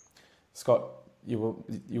tools. Scott, you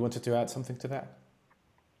wanted to add something to that?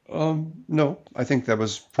 No, I think that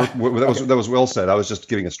was well said. I was just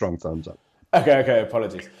giving a strong thumbs up. Okay.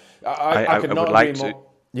 Apologies. I could not agree more.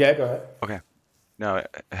 Yeah, go ahead. Okay. No,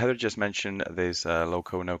 Heather just mentioned this low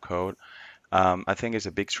code, no code. I think it's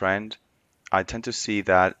a big trend. I tend to see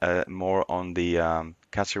that more on the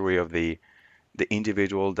category of the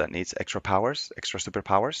individual that needs extra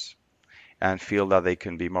superpowers, and feel that they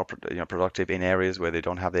can be more productive in areas where they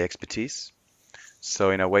don't have the expertise.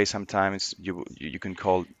 So in a way, sometimes you can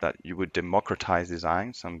call that you would democratize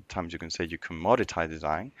design. Sometimes you can say you commoditize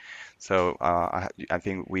design. So I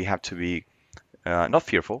think we have to be not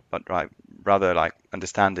fearful, but rather like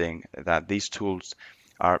understanding that these tools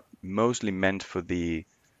are mostly meant for the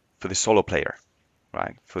solo player,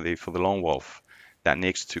 right? For the lone wolf that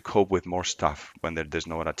needs to cope with more stuff when there's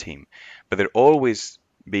no other team. But there always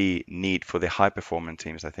be need for the high performance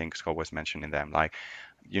teams. I think Scott was mentioning them. Like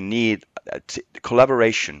you need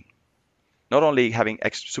collaboration, not only having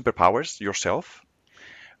superpowers yourself,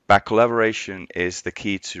 but collaboration is the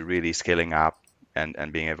key to really scaling up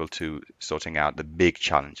and being able to sorting out the big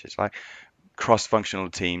challenges, like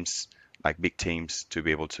cross-functional teams, like big teams, to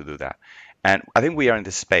be able to do that. And I think we are in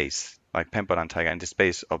the space, like PenPod and Taiga, in the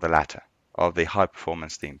space of the latter, of the high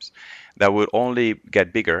performance teams that will only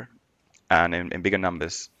get bigger and in bigger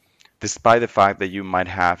numbers, despite the fact that you might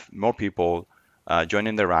have more people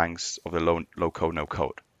joining the ranks of the low code, no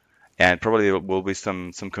code. And probably there will be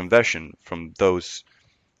some conversion from those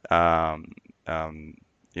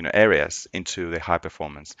areas into the high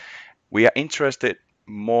performance. We are interested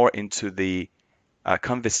more into the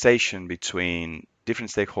conversation between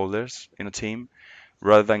different stakeholders in a team,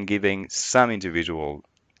 rather than giving some individual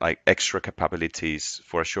like extra capabilities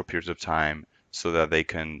for a short period of time so that they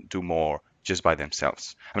can do more just by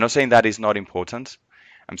themselves. I'm not saying that is not important.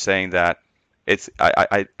 I'm saying that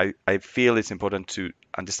I feel it's important to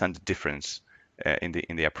understand the difference in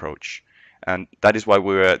the approach. And that is why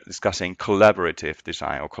we were discussing collaborative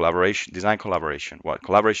design or design collaboration. What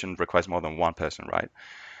collaboration requires more than one person, right?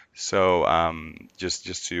 So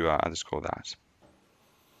just to underscore that.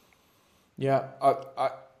 Yeah,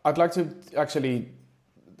 I'd like to actually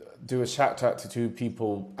do a shout out to two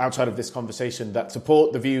people outside of this conversation that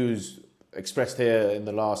support the views expressed here in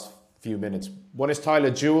the last few minutes. One is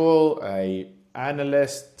Tyler Jewell, a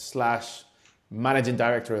analyst slash managing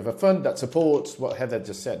director of a fund that supports what Heather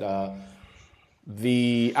just said.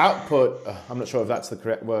 The output, I'm not sure if that's the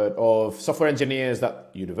correct word, of software engineers that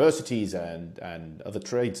universities and other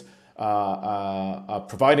trades are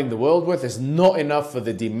providing the world with is not enough for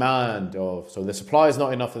the demand of, so the supply is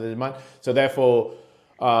not enough for the demand. So therefore,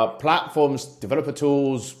 platforms, developer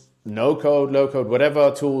tools, no code, low code, whatever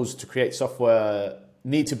tools to create software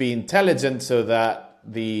need to be intelligent so that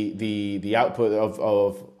the output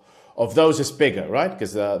of those is bigger, right?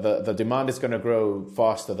 Because the demand is going to grow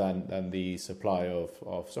faster than the supply of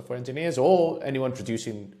software engineers or anyone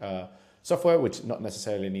producing software, which not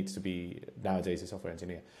necessarily needs to be nowadays a software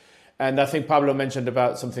engineer. And I think Pablo mentioned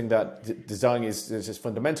about something that design is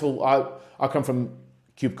fundamental. I come from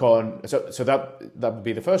KubeCon, so that would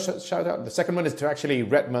be the first shout out. The second one is to actually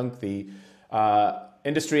RedMonk, the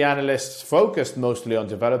industry analysts focused mostly on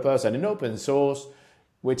developers and in open source,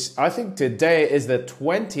 which I think today is the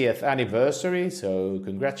 20th anniversary. So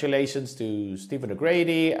congratulations to Stephen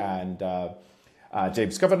O'Grady and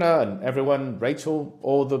James Governor and everyone, Rachel,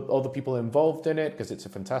 all the people involved in it, because it's a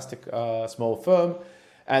fantastic small firm.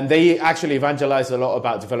 And they actually evangelized a lot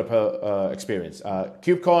about developer experience.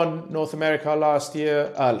 KubeCon North America last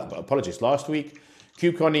week.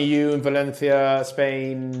 KubeCon EU in Valencia,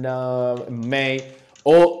 Spain, May.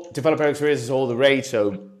 All developer experience is all the rage.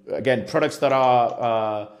 So again, products that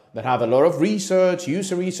are that have a lot of research,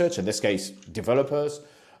 user research, in this case, developers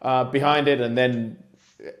behind it, and then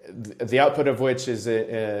the output of which is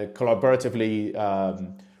collaboratively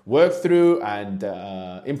worked through and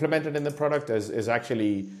implemented in the product is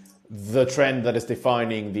actually the trend that is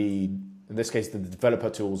defining in this case, the developer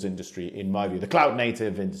tools industry, in my view, the cloud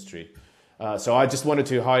native industry. So I just wanted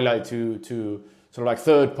to highlight to sort of like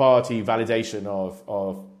third party validation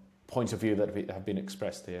of points of view that have been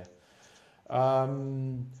expressed here.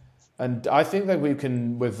 And I think that we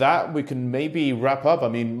can maybe wrap up. I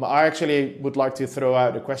mean, I actually would like to throw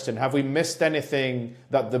out a question. Have we missed anything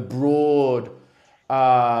that the broad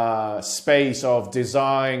space of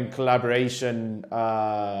design collaboration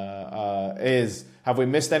is? Have we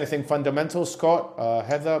missed anything fundamental, Scott,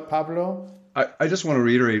 Heather, Pablo? I just want to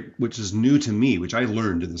reiterate, which is new to me, which I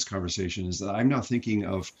learned in this conversation, is that I'm now thinking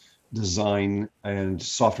of design and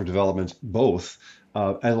software development both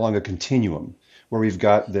along a continuum, where we've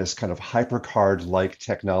got this kind of HyperCard-like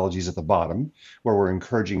technologies at the bottom, where we're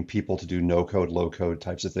encouraging people to do no-code, low-code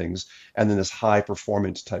types of things, and then this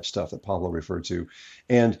high-performance type stuff that Pablo referred to.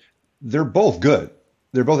 And they're both good.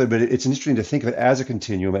 They're both good, but it's interesting to think of it as a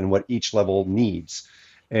continuum and what each level needs.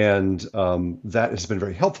 And that has been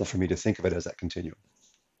very helpful for me to think of it as that continuum.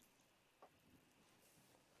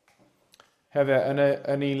 Heather,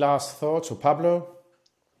 any last thoughts, or Pablo?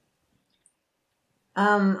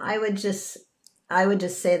 I would just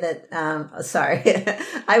say that,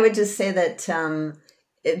 I would just say that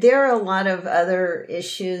there are a lot of other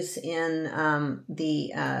issues in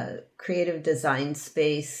the creative design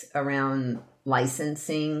space around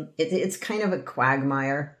licensing. It's kind of a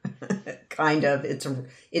quagmire, kind of.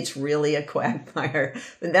 It's really a quagmire.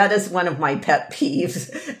 And that is one of my pet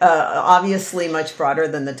peeves. Obviously, much broader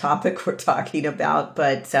than the topic we're talking about.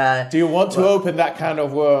 But do you want to open that can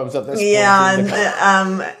of worms at this point?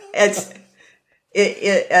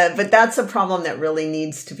 Yeah, but that's a problem that really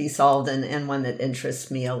needs to be solved, and one that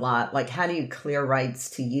interests me a lot. Like, how do you clear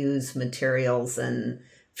rights to use materials and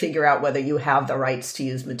figure out whether you have the rights to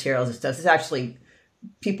use materials and stuff? It's actually,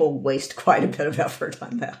 people waste quite a bit of effort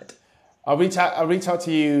on that. I'll reach out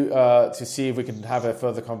to you to see if we can have a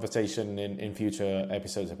further conversation in future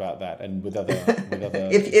episodes about that, and with other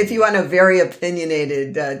if you want a very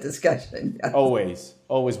opinionated discussion. Always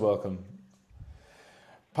welcome.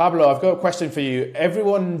 Pablo, I've got a question for you.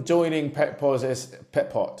 Everyone joining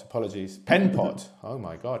PenPot, oh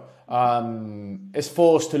my God, is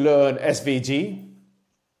forced to learn SVG,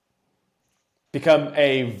 become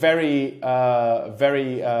a very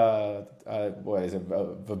verbose,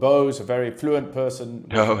 a very fluent person.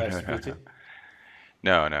 No,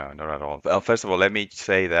 not at all. Well, first of all, let me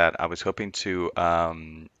say that I was hoping to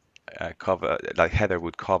cover, like Heather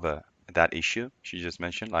would cover that issue she just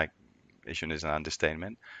mentioned, like, issue is an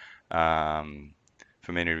understatement. For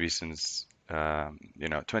many reasons,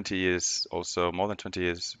 20 years, also more than 20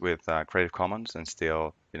 years with Creative Commons, and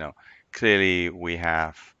still, clearly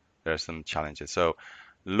there are some challenges. So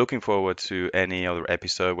looking forward to any other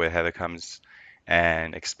episode where Heather comes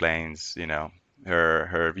and explains,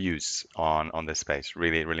 her views on this space.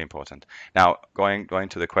 Really, really important. Now, going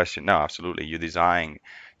to the question, no, absolutely, you design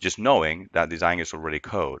just knowing that design is already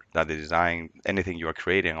code, that the design, anything you are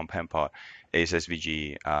creating on PenPot is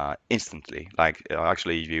SVG instantly. Like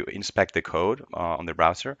actually, if you inspect the code on the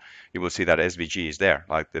browser, you will see that SVG is there.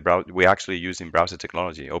 Like we actually using browser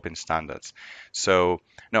technology, open standards. So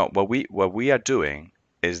no, what we are doing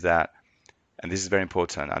is that, and this is very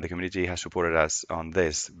important, and the community has supported us on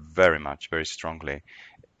this very much, very strongly,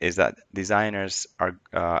 is that designers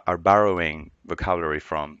are borrowing vocabulary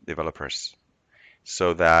from developers,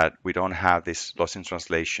 so that we don't have this loss in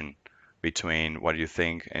translation between what you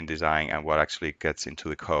think in design and what actually gets into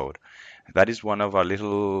the code. That is one of our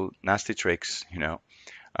little nasty tricks,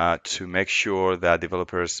 to make sure that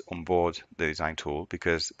developers onboard the design tool,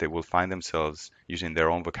 because they will find themselves using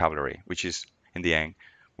their own vocabulary, which is in the end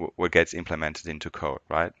what gets implemented into code,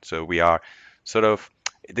 right? So we are sort of,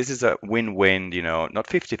 this is a win-win, not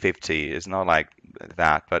 50-50, it's not like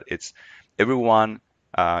that, but it's everyone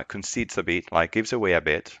concedes a bit, like gives away a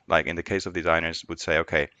bit. Like in the case of designers would say,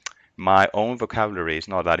 okay, my own vocabulary is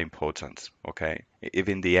not that important. Okay, if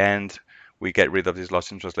in the end we get rid of this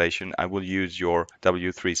loss in translation, I will use your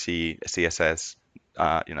W3C CSS,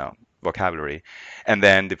 vocabulary, and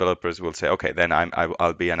then developers will say, okay, then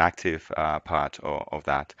I'll be an active part of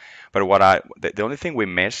that. But the only thing we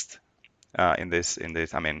missed in this,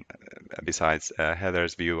 I mean, besides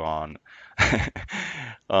Heather's view on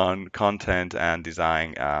on content and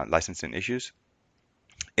design licensing issues,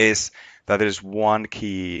 is that there's one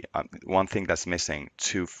thing that's missing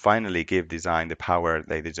to finally give design the power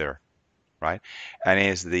they deserve, right? And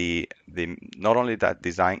is the not only that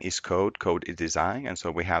design is code is design, and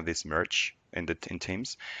so we have this merge in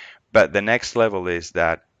teams, but the next level is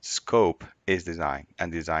that scope is design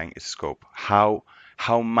and design is scope. How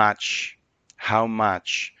much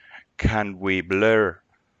can we blur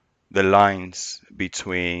the lines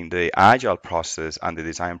between the agile process and the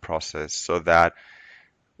design process, so that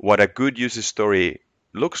what a good user story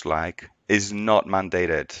looks like is not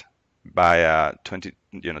mandated by a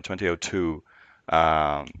 2002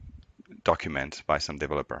 document by some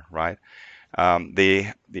developer, right? When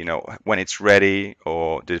it's ready,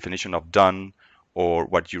 or the definition of done, or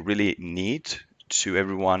what you really need to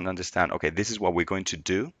everyone understand, okay, this is what we're going to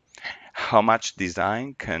do, how much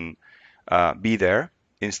design can be there,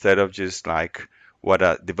 instead of just like what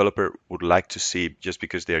a developer would like to see just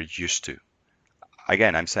because they're used to.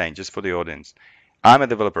 Again, I'm saying, just for the audience, I'm a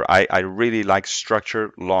developer. I really like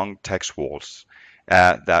structured long text walls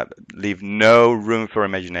that leave no room for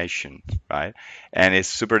imagination, right? And it's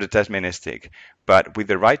super deterministic. But with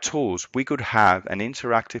the right tools, we could have an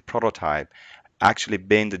interactive prototype actually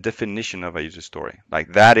being the definition of a user story.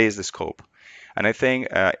 Like, that is the scope. And I think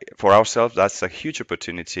for ourselves, that's a huge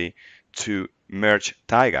opportunity to merge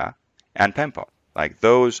Taiga and PenPot. Like,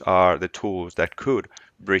 those are the tools that could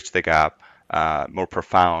bridge the gap more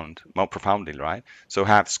profoundly, right? So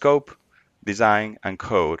have scope, design, and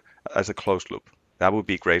code as a closed loop. That would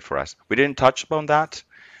be great for us. We didn't touch upon that,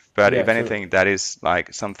 but if anything, that is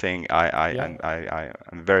like something I'm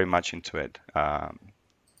very much into it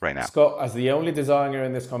right now. Scott, as the only designer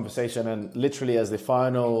in this conversation, and literally as the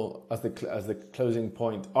closing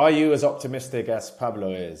point, are you as optimistic as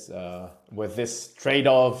Pablo is with this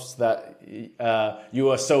trade-offs that you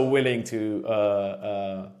are so willing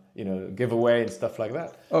to give away and stuff like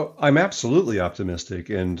that? Oh, I'm absolutely optimistic.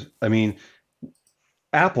 And I mean,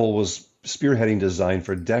 Apple was spearheading design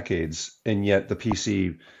for decades, and yet the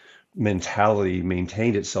PC mentality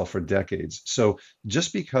maintained itself for decades. So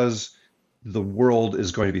just because the world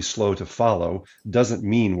is going to be slow to follow doesn't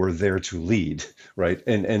mean we're there to lead, right?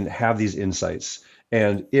 And have these insights,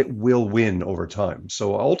 and it will win over time.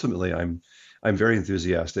 So ultimately, I'm very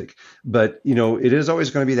enthusiastic, but it is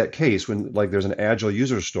always going to be that case when, like, there's an agile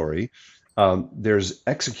user story, there's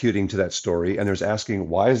executing to that story, and there's asking,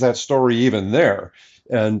 why is that story even there?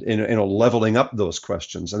 And leveling up those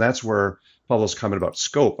questions. And that's where Pablo's comment about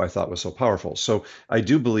scope, I thought, was so powerful. So I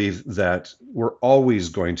do believe that we're always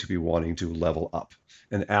going to be wanting to level up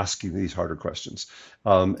and asking these harder questions.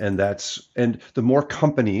 And the more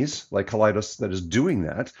companies like Kaleidos that is doing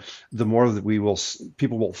that, the more that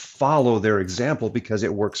people will follow their example because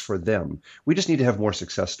it works for them. We just need to have more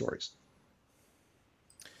success stories.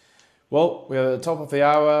 Well, we're at the top of the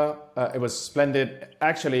hour. It was splendid.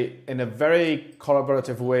 Actually, in a very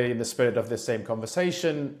collaborative way, in the spirit of this same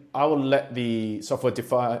conversation, I will let the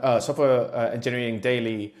Software Engineering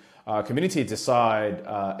Daily community decide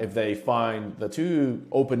if they find the two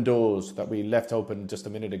open doors that we left open just a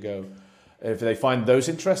minute ago, if they find those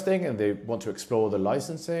interesting and they want to explore the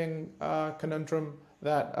licensing conundrum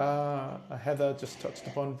that Heather just touched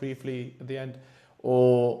upon briefly at the end,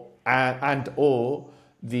 or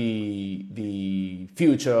the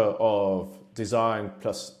future of design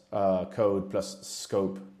plus code plus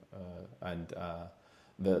scope and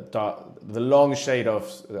the long shade of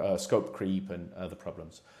scope creep and other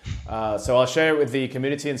problems. So I'll share it with the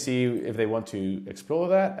community and see if they want to explore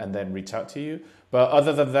that and then reach out to you. But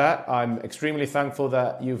other than that, I'm extremely thankful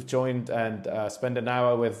that you've joined and spent an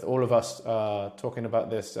hour with all of us talking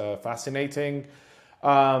about this fascinating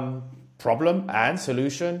problem and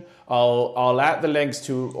solution. I'll add the links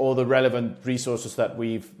to all the relevant resources that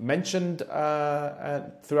we've mentioned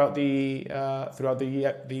throughout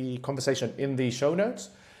the conversation in the show notes.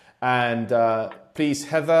 And please,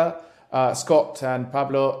 Heather, Scott, and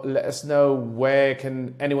Pablo, let us know where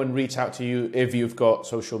can anyone reach out to you if you've got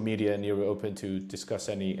social media and you're open to discuss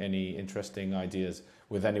any interesting ideas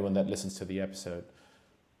with anyone that listens to the episode.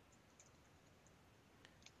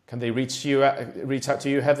 Can they reach out to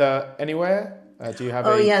you, Heather, anywhere? Do you have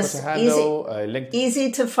a Twitter handle, a link?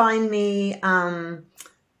 Easy to find me at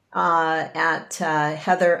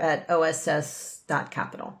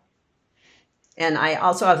heather@oss.capital. And I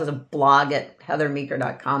also have a blog at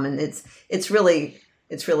heathermeeker.com, and it's really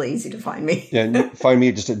easy to find me. Yeah, and find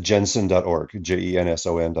me just at jensen.org,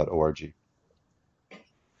 jenson.org.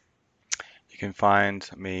 You can find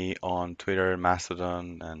me on Twitter,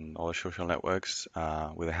 Mastodon, and all social networks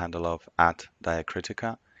with the handle of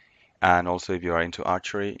 @Diacritica. And also, if you are into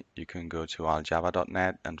archery, you can go to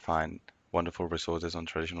aljava.net and find wonderful resources on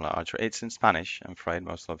traditional archery. It's in Spanish, I'm afraid,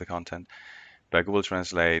 most of the content, but Google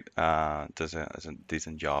Translate does a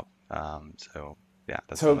decent job. So yeah,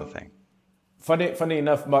 that's another thing. Funny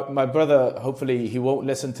enough, my brother, hopefully he won't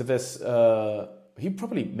listen to this. He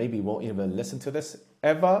probably maybe won't even listen to this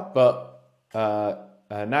ever, but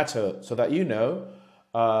Nacho, so that you know,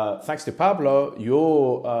 thanks to Pablo,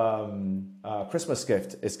 your Christmas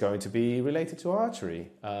gift is going to be related to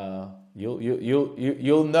archery.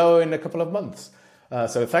 You'll know in a couple of months.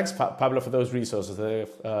 So thanks, Pablo, for those resources. They're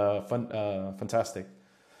fantastic.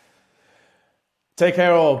 Take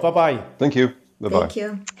care, all. Bye bye. Thank you. Bye bye. Thank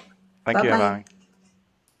you. Thank you. Bye.